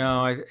Long Island.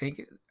 No, I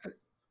think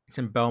it's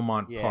in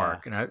Belmont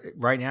Park, and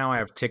right now I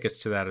have tickets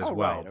to that as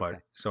well. Right, okay.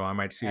 But so I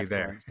might see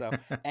Excellent. you there.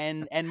 So,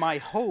 and my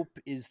hope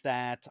is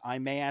that I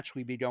may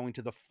actually be going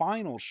to the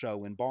final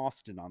show in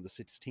Boston on the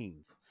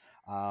 16th,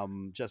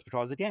 just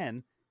because,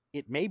 again,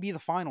 it may be the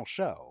final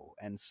show,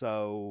 and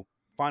so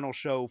final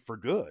show for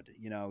good.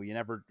 You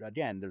never,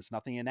 again, there's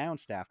nothing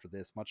announced after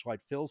this, much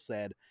like Phil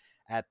said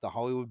at the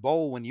Hollywood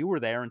Bowl when you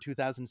were there in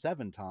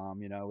 2007,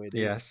 Tom. It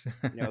is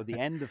the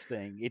end of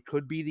things. It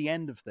could be the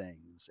end of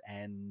things,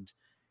 and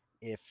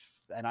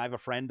I have a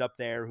friend up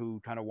there who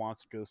kind of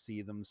wants to go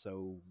see them,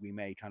 so we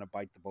may kind of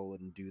bite the bullet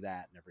and do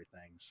that and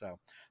everything. So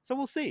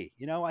we'll see.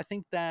 I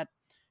think that,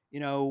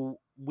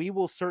 we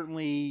will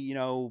certainly,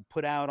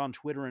 put out on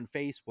Twitter and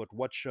Facebook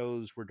what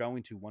shows we're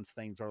going to once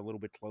things are a little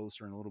bit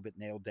closer and a little bit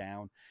nailed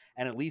down.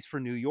 And at least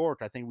for New York,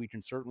 I think we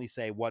can certainly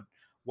say what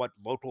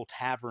local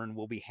tavern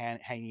we'll be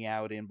hanging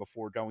out in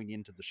before going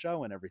into the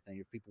show and everything,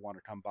 if people want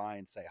to come by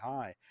and say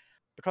hi,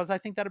 because I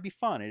think that'll be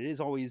fun. It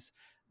is always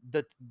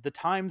the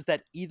times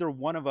that either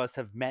one of us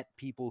have met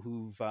people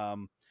who've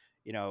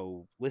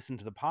listened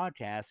to the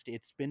podcast.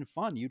 It's been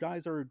fun. You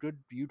guys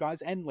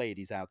and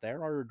ladies out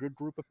there are a good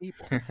group of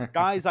people.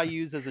 Guys I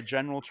use as a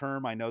general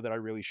term. I know that I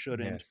really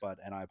shouldn't, yes.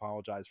 And I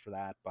apologize for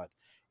that, but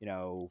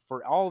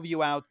for all of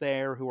you out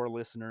there who are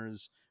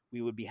listeners,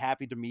 we would be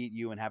happy to meet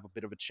you and have a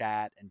bit of a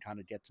chat and kind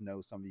of get to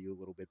know some of you a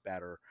little bit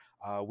better.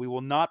 We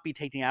will not be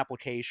taking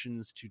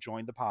applications to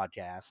join the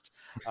podcast.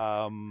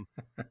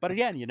 But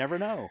again, you never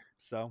know.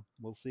 So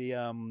we'll see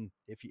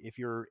if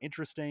you're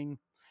interesting,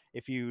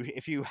 if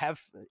you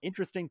have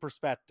interesting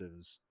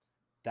perspectives,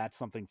 that's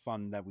something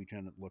fun that we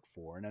can look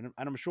for. And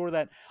I'm sure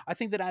that I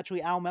think that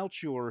actually Al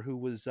Melchior, who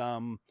was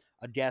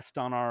a guest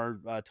on our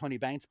Tony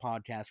Banks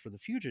podcast for The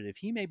Fugitive,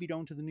 he may be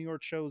going to the New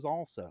York shows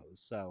also.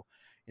 So,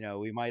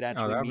 we might Oh,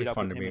 actually that would be meet up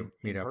fun with to him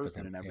meet in up with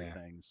person him. and Yeah.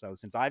 everything. So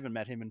since I haven't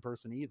met him in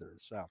person either.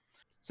 So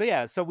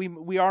yeah, so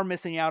we are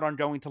missing out on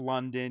going to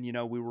London.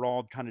 We were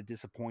all kind of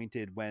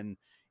disappointed when,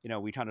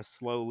 we kind of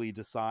slowly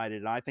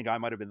decided, and I think I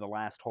might have been the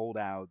last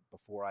holdout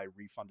before I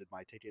refunded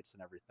my tickets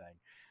and everything,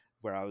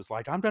 where I was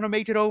like, I'm going to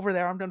make it over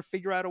there. I'm going to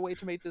figure out a way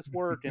to make this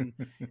work.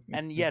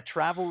 And yeah,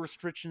 travel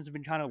restrictions have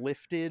been kind of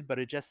lifted, but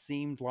it just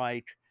seemed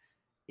like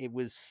it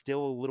was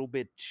still a little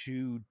bit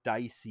too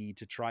dicey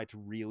to try to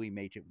really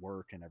make it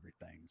work and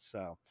everything.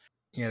 So,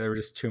 Yeah, there were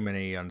just too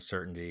many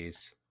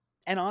uncertainties.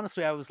 and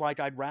honestly, I was like,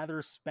 I'd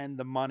rather spend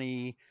the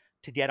money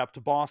to get up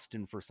to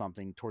Boston for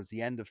something towards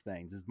the end of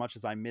things, as much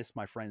as I miss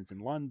my friends in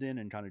London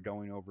and kind of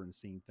going over and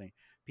seeing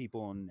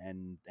people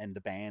and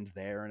the band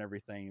there and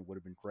everything. It would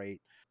have been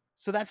great.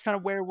 So that's kind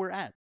of where we're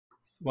at.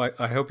 Well,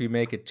 I hope you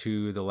make it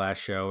to the last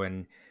show,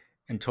 and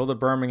until the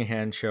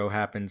Birmingham show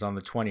happens on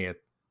the 20th,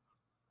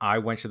 I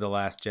went to the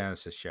last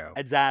Genesis show.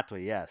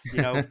 Exactly. Yes.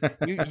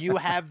 You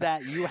have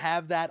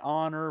that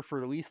honor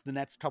for at least the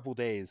next couple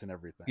days and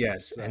everything.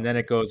 Yes, So, and then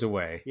it goes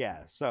away.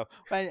 yeah. So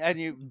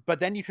but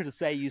then you could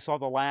say you saw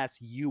the last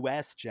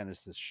U.S.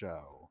 Genesis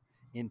show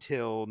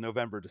until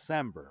November,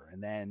 December,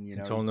 and then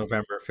Until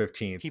November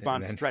 15th. keep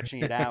on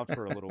stretching it out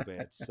for a little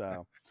bit.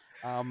 So,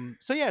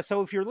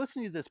 so if you're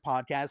listening to this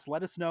podcast,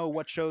 let us know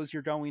what shows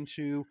you're going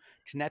to,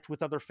 connect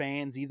with other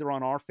fans, either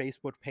on our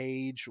Facebook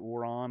page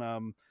or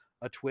on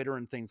a Twitter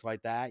and things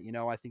like that.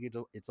 I think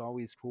it's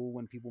always cool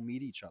when people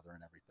meet each other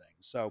and everything.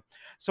 So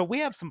we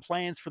have some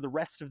plans for the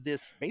rest of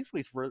this,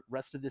 basically for the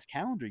rest of this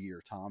calendar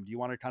year. Tom, do you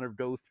want to kind of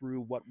go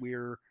through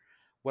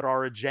what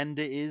our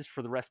agenda is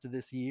for the rest of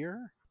this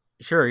year?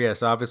 Sure.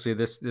 Yes. Obviously,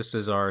 this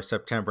is our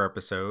September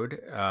episode.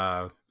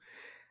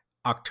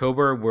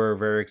 October, we're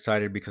very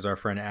excited because our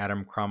friend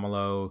Adam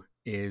Cromwell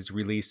is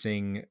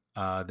releasing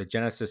the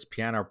Genesis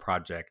Piano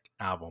Project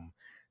album,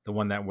 the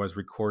one that was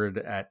recorded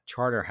at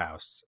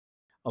Charterhouse,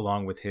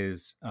 along with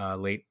his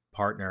late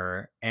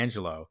partner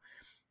Angelo.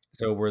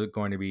 So we're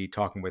going to be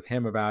talking with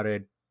him about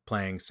it,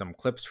 playing some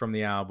clips from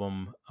the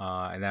album,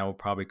 and that will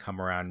probably come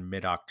around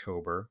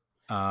mid-October.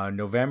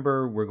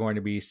 November, we're going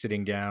to be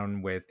sitting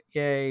down with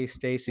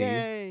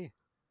Stacy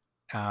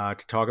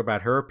to talk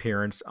about her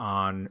appearance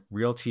on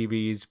Real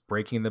TV's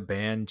Breaking the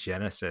Band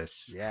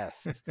Genesis.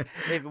 Yes.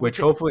 Which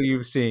hopefully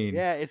you've seen.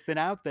 Yeah, it's been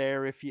out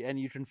there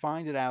you can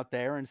find it out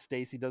there, and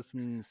Stacy does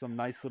some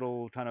nice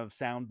little kind of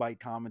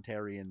soundbite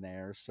commentary in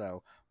there,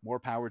 so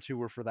more power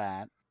to her for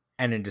that.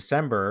 And in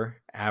December,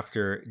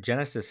 after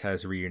Genesis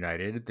has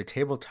reunited, the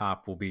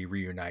Tabletop will be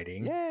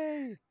reuniting.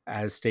 Yay!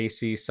 As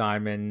Stacy,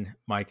 Simon,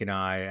 Mike, and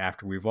I,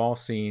 after we've all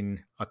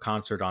seen a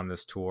concert on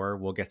this tour,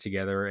 we'll get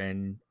together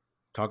and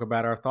talk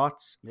about our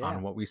thoughts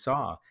on what we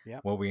saw,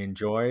 what we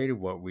enjoyed,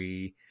 what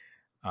we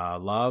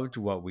loved,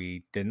 what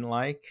we didn't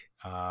like,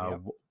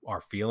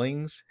 our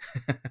feelings.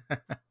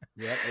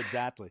 Yeah,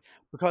 exactly.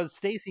 Because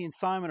Stacy and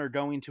Simon are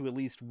going to at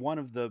least one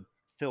of the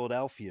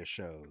Philadelphia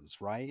shows,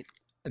 right?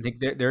 I think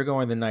they're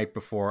going the night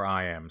before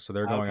I am, so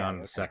they're going on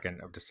the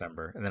 2nd of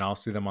December, and then I'll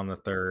see them on the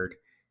 3rd.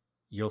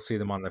 You'll see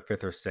them on the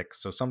 5th or 6th.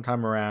 So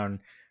sometime around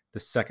the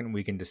second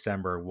week in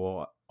December,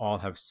 we'll all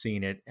have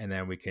seen it, and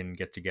then we can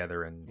get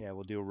together and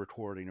we'll do a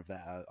recording of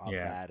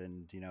that,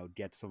 and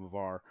get some of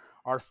our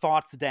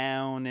thoughts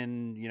down,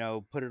 and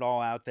put it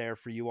all out there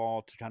for you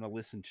all to kind of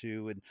listen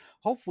to, and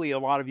hopefully a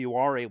lot of you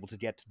are able to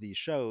get to these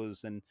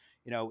shows. And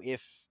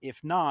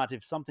if not,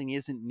 if something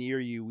isn't near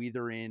you,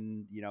 either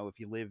in if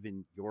you live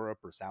in Europe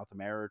or South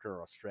America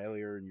or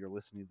Australia and you're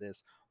listening to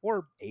this,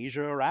 or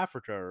Asia or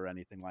Africa or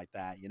anything like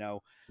that,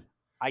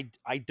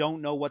 I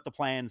don't know what the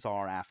plans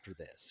are after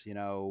this.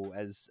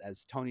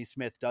 As Tony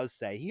Smith does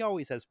say, he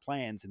always has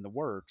plans in the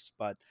works,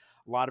 but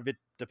a lot of it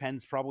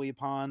depends probably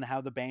upon how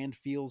the band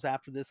feels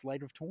after this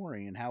leg of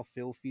touring and how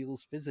Phil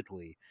feels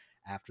physically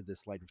after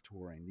this leg of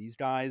touring. These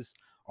guys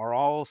are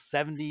all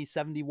 70,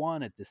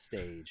 71 at this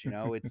stage.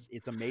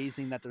 It's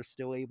amazing that they're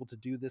still able to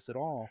do this at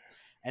all.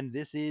 And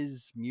this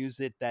is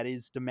music that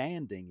is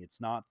demanding.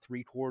 It's not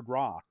 3-chord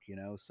rock,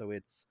 so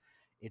it's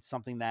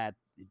something that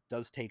it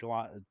does take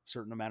a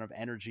certain amount of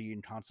energy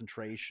and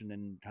concentration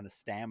and kind of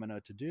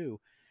stamina to do.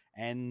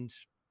 And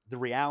the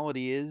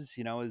reality is,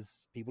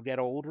 as people get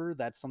older,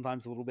 that's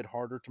sometimes a little bit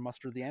harder to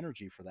muster the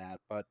energy for that.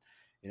 But,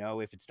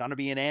 if it's going to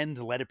be an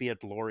end, let it be a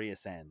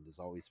glorious end has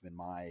always been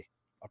my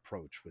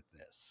approach with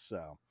this.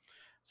 So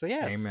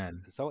yes.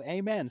 Amen. So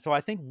amen. So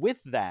I think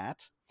with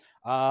that,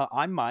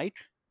 I'm Mike.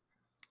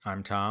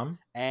 I'm Tom.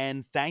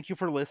 And thank you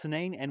for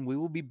listening, and we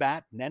will be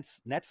back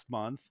next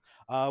month.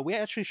 We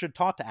actually should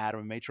talk to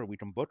Adam and make sure we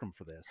can book him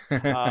for this.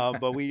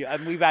 But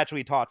we've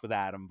actually talked with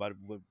Adam, but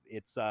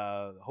it's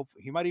hope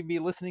he might even be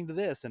listening to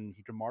this, and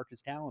he can mark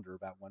his calendar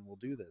about when we'll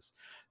do this.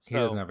 So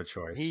he doesn't have a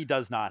choice. He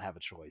does not have a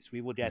choice. We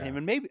will get him,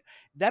 and maybe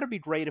that'd be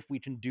great if we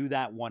can do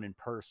that one in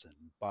person.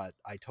 But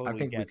I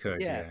think we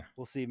could. Yeah,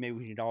 we'll see. Maybe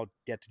we can all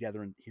get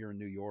together here in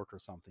New York or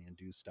something and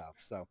do stuff.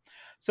 So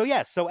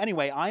yes. So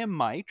anyway, I am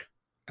Mike.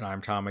 And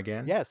I'm Tom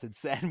again. Yes,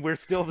 and we're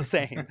still the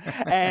same.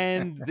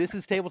 And this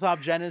is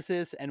Tabletop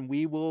Genesis, and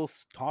we will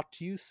talk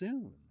to you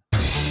soon.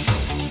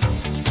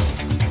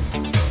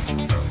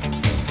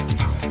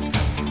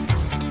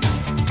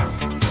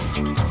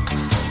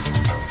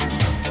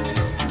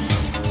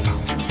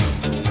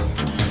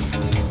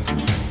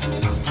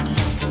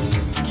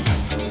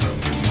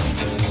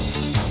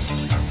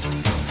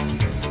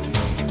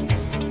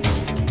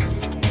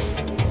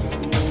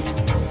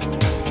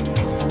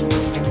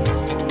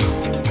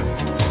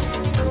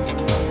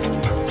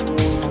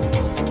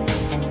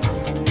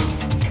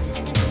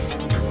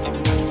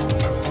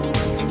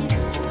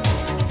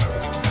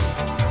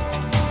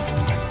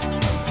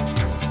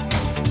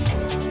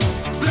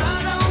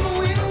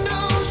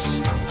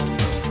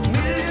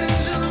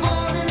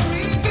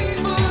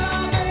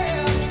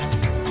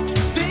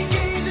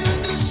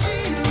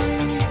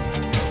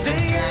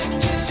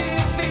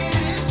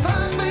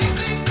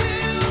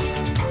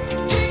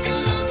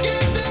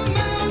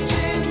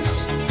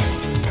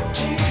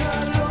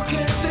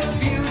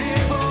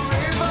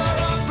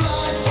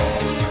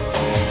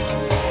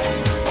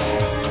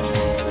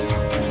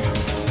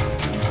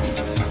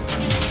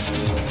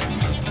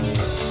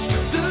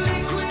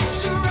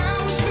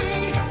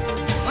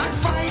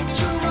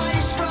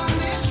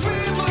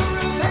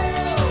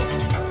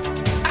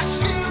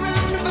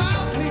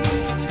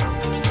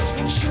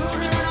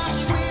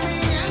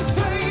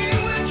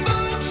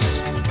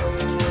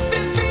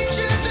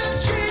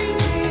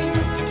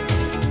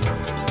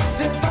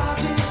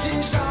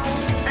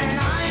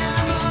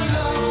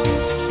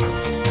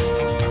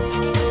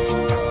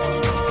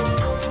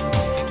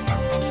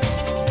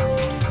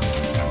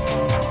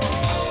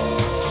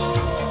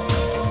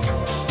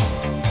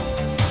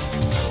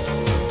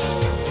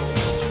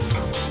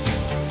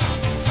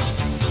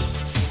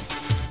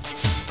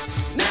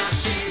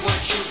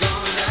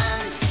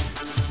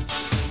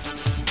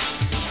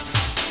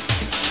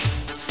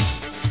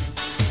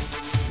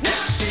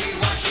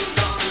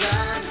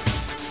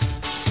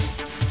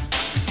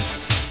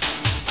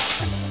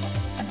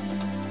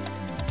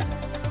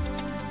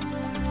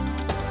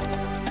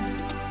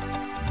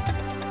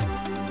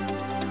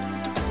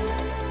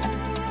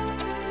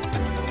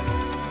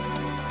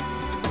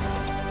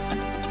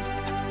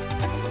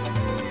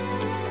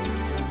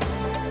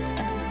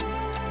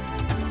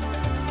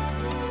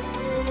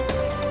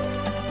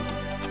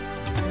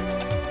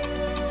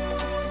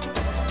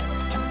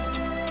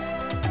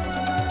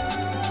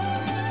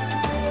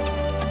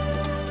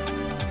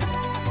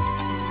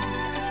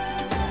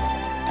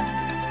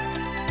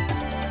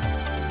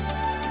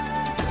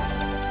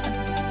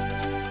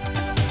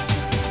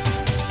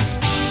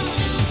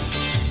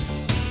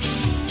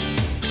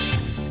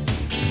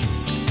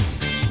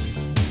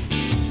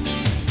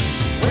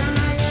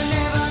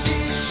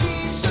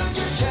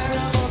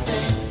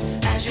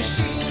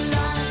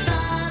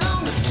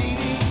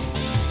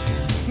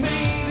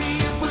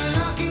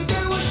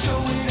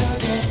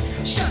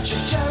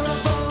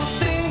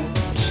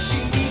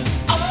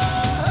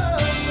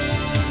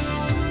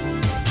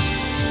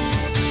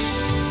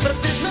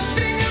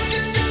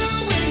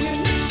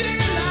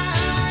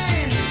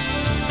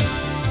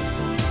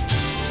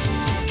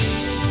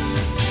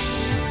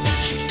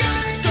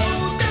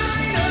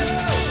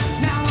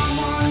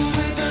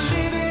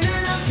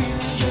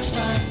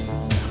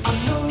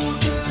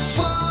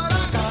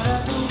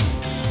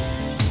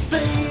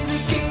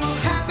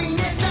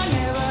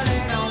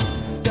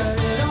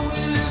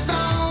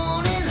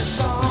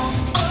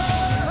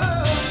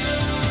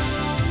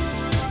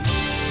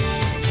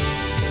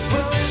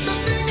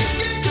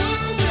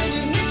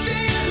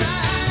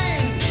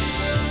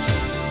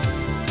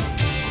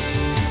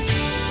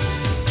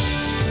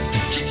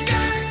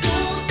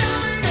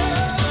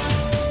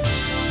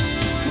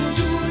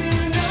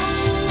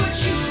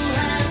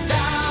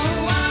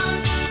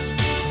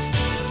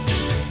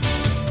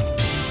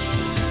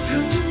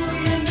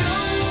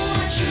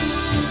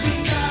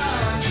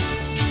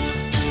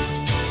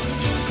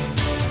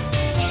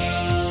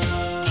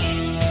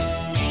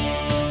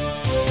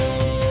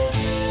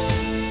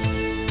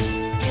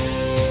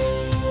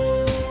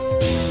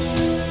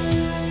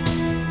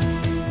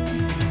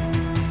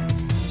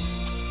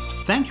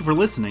 Thank you for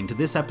listening to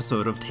this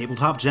episode of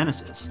Tabletop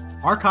Genesis.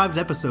 Archived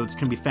episodes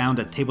can be found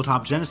at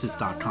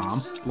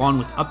tabletopgenesis.com, along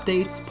with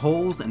updates,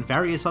 polls, and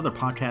various other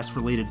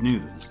podcast-related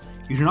news.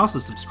 You can also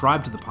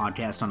subscribe to the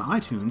podcast on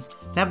iTunes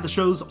to have the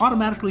shows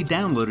automatically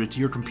downloaded to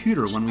your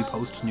computer when we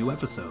post new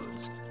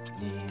episodes.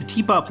 To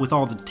keep up with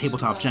all the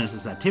Tabletop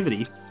Genesis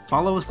activity,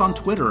 follow us on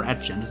Twitter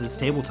at Genesis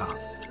Tabletop.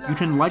 You You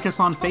can like us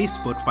on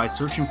Facebook by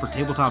searching for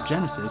Tabletop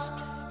Genesis,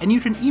 and you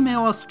can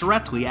email us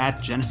directly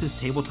at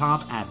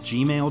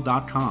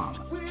genesistabletop@gmail.com.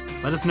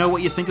 Let us know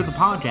what you think of the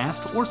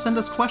podcast, or send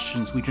us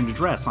questions we can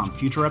address on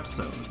future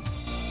episodes.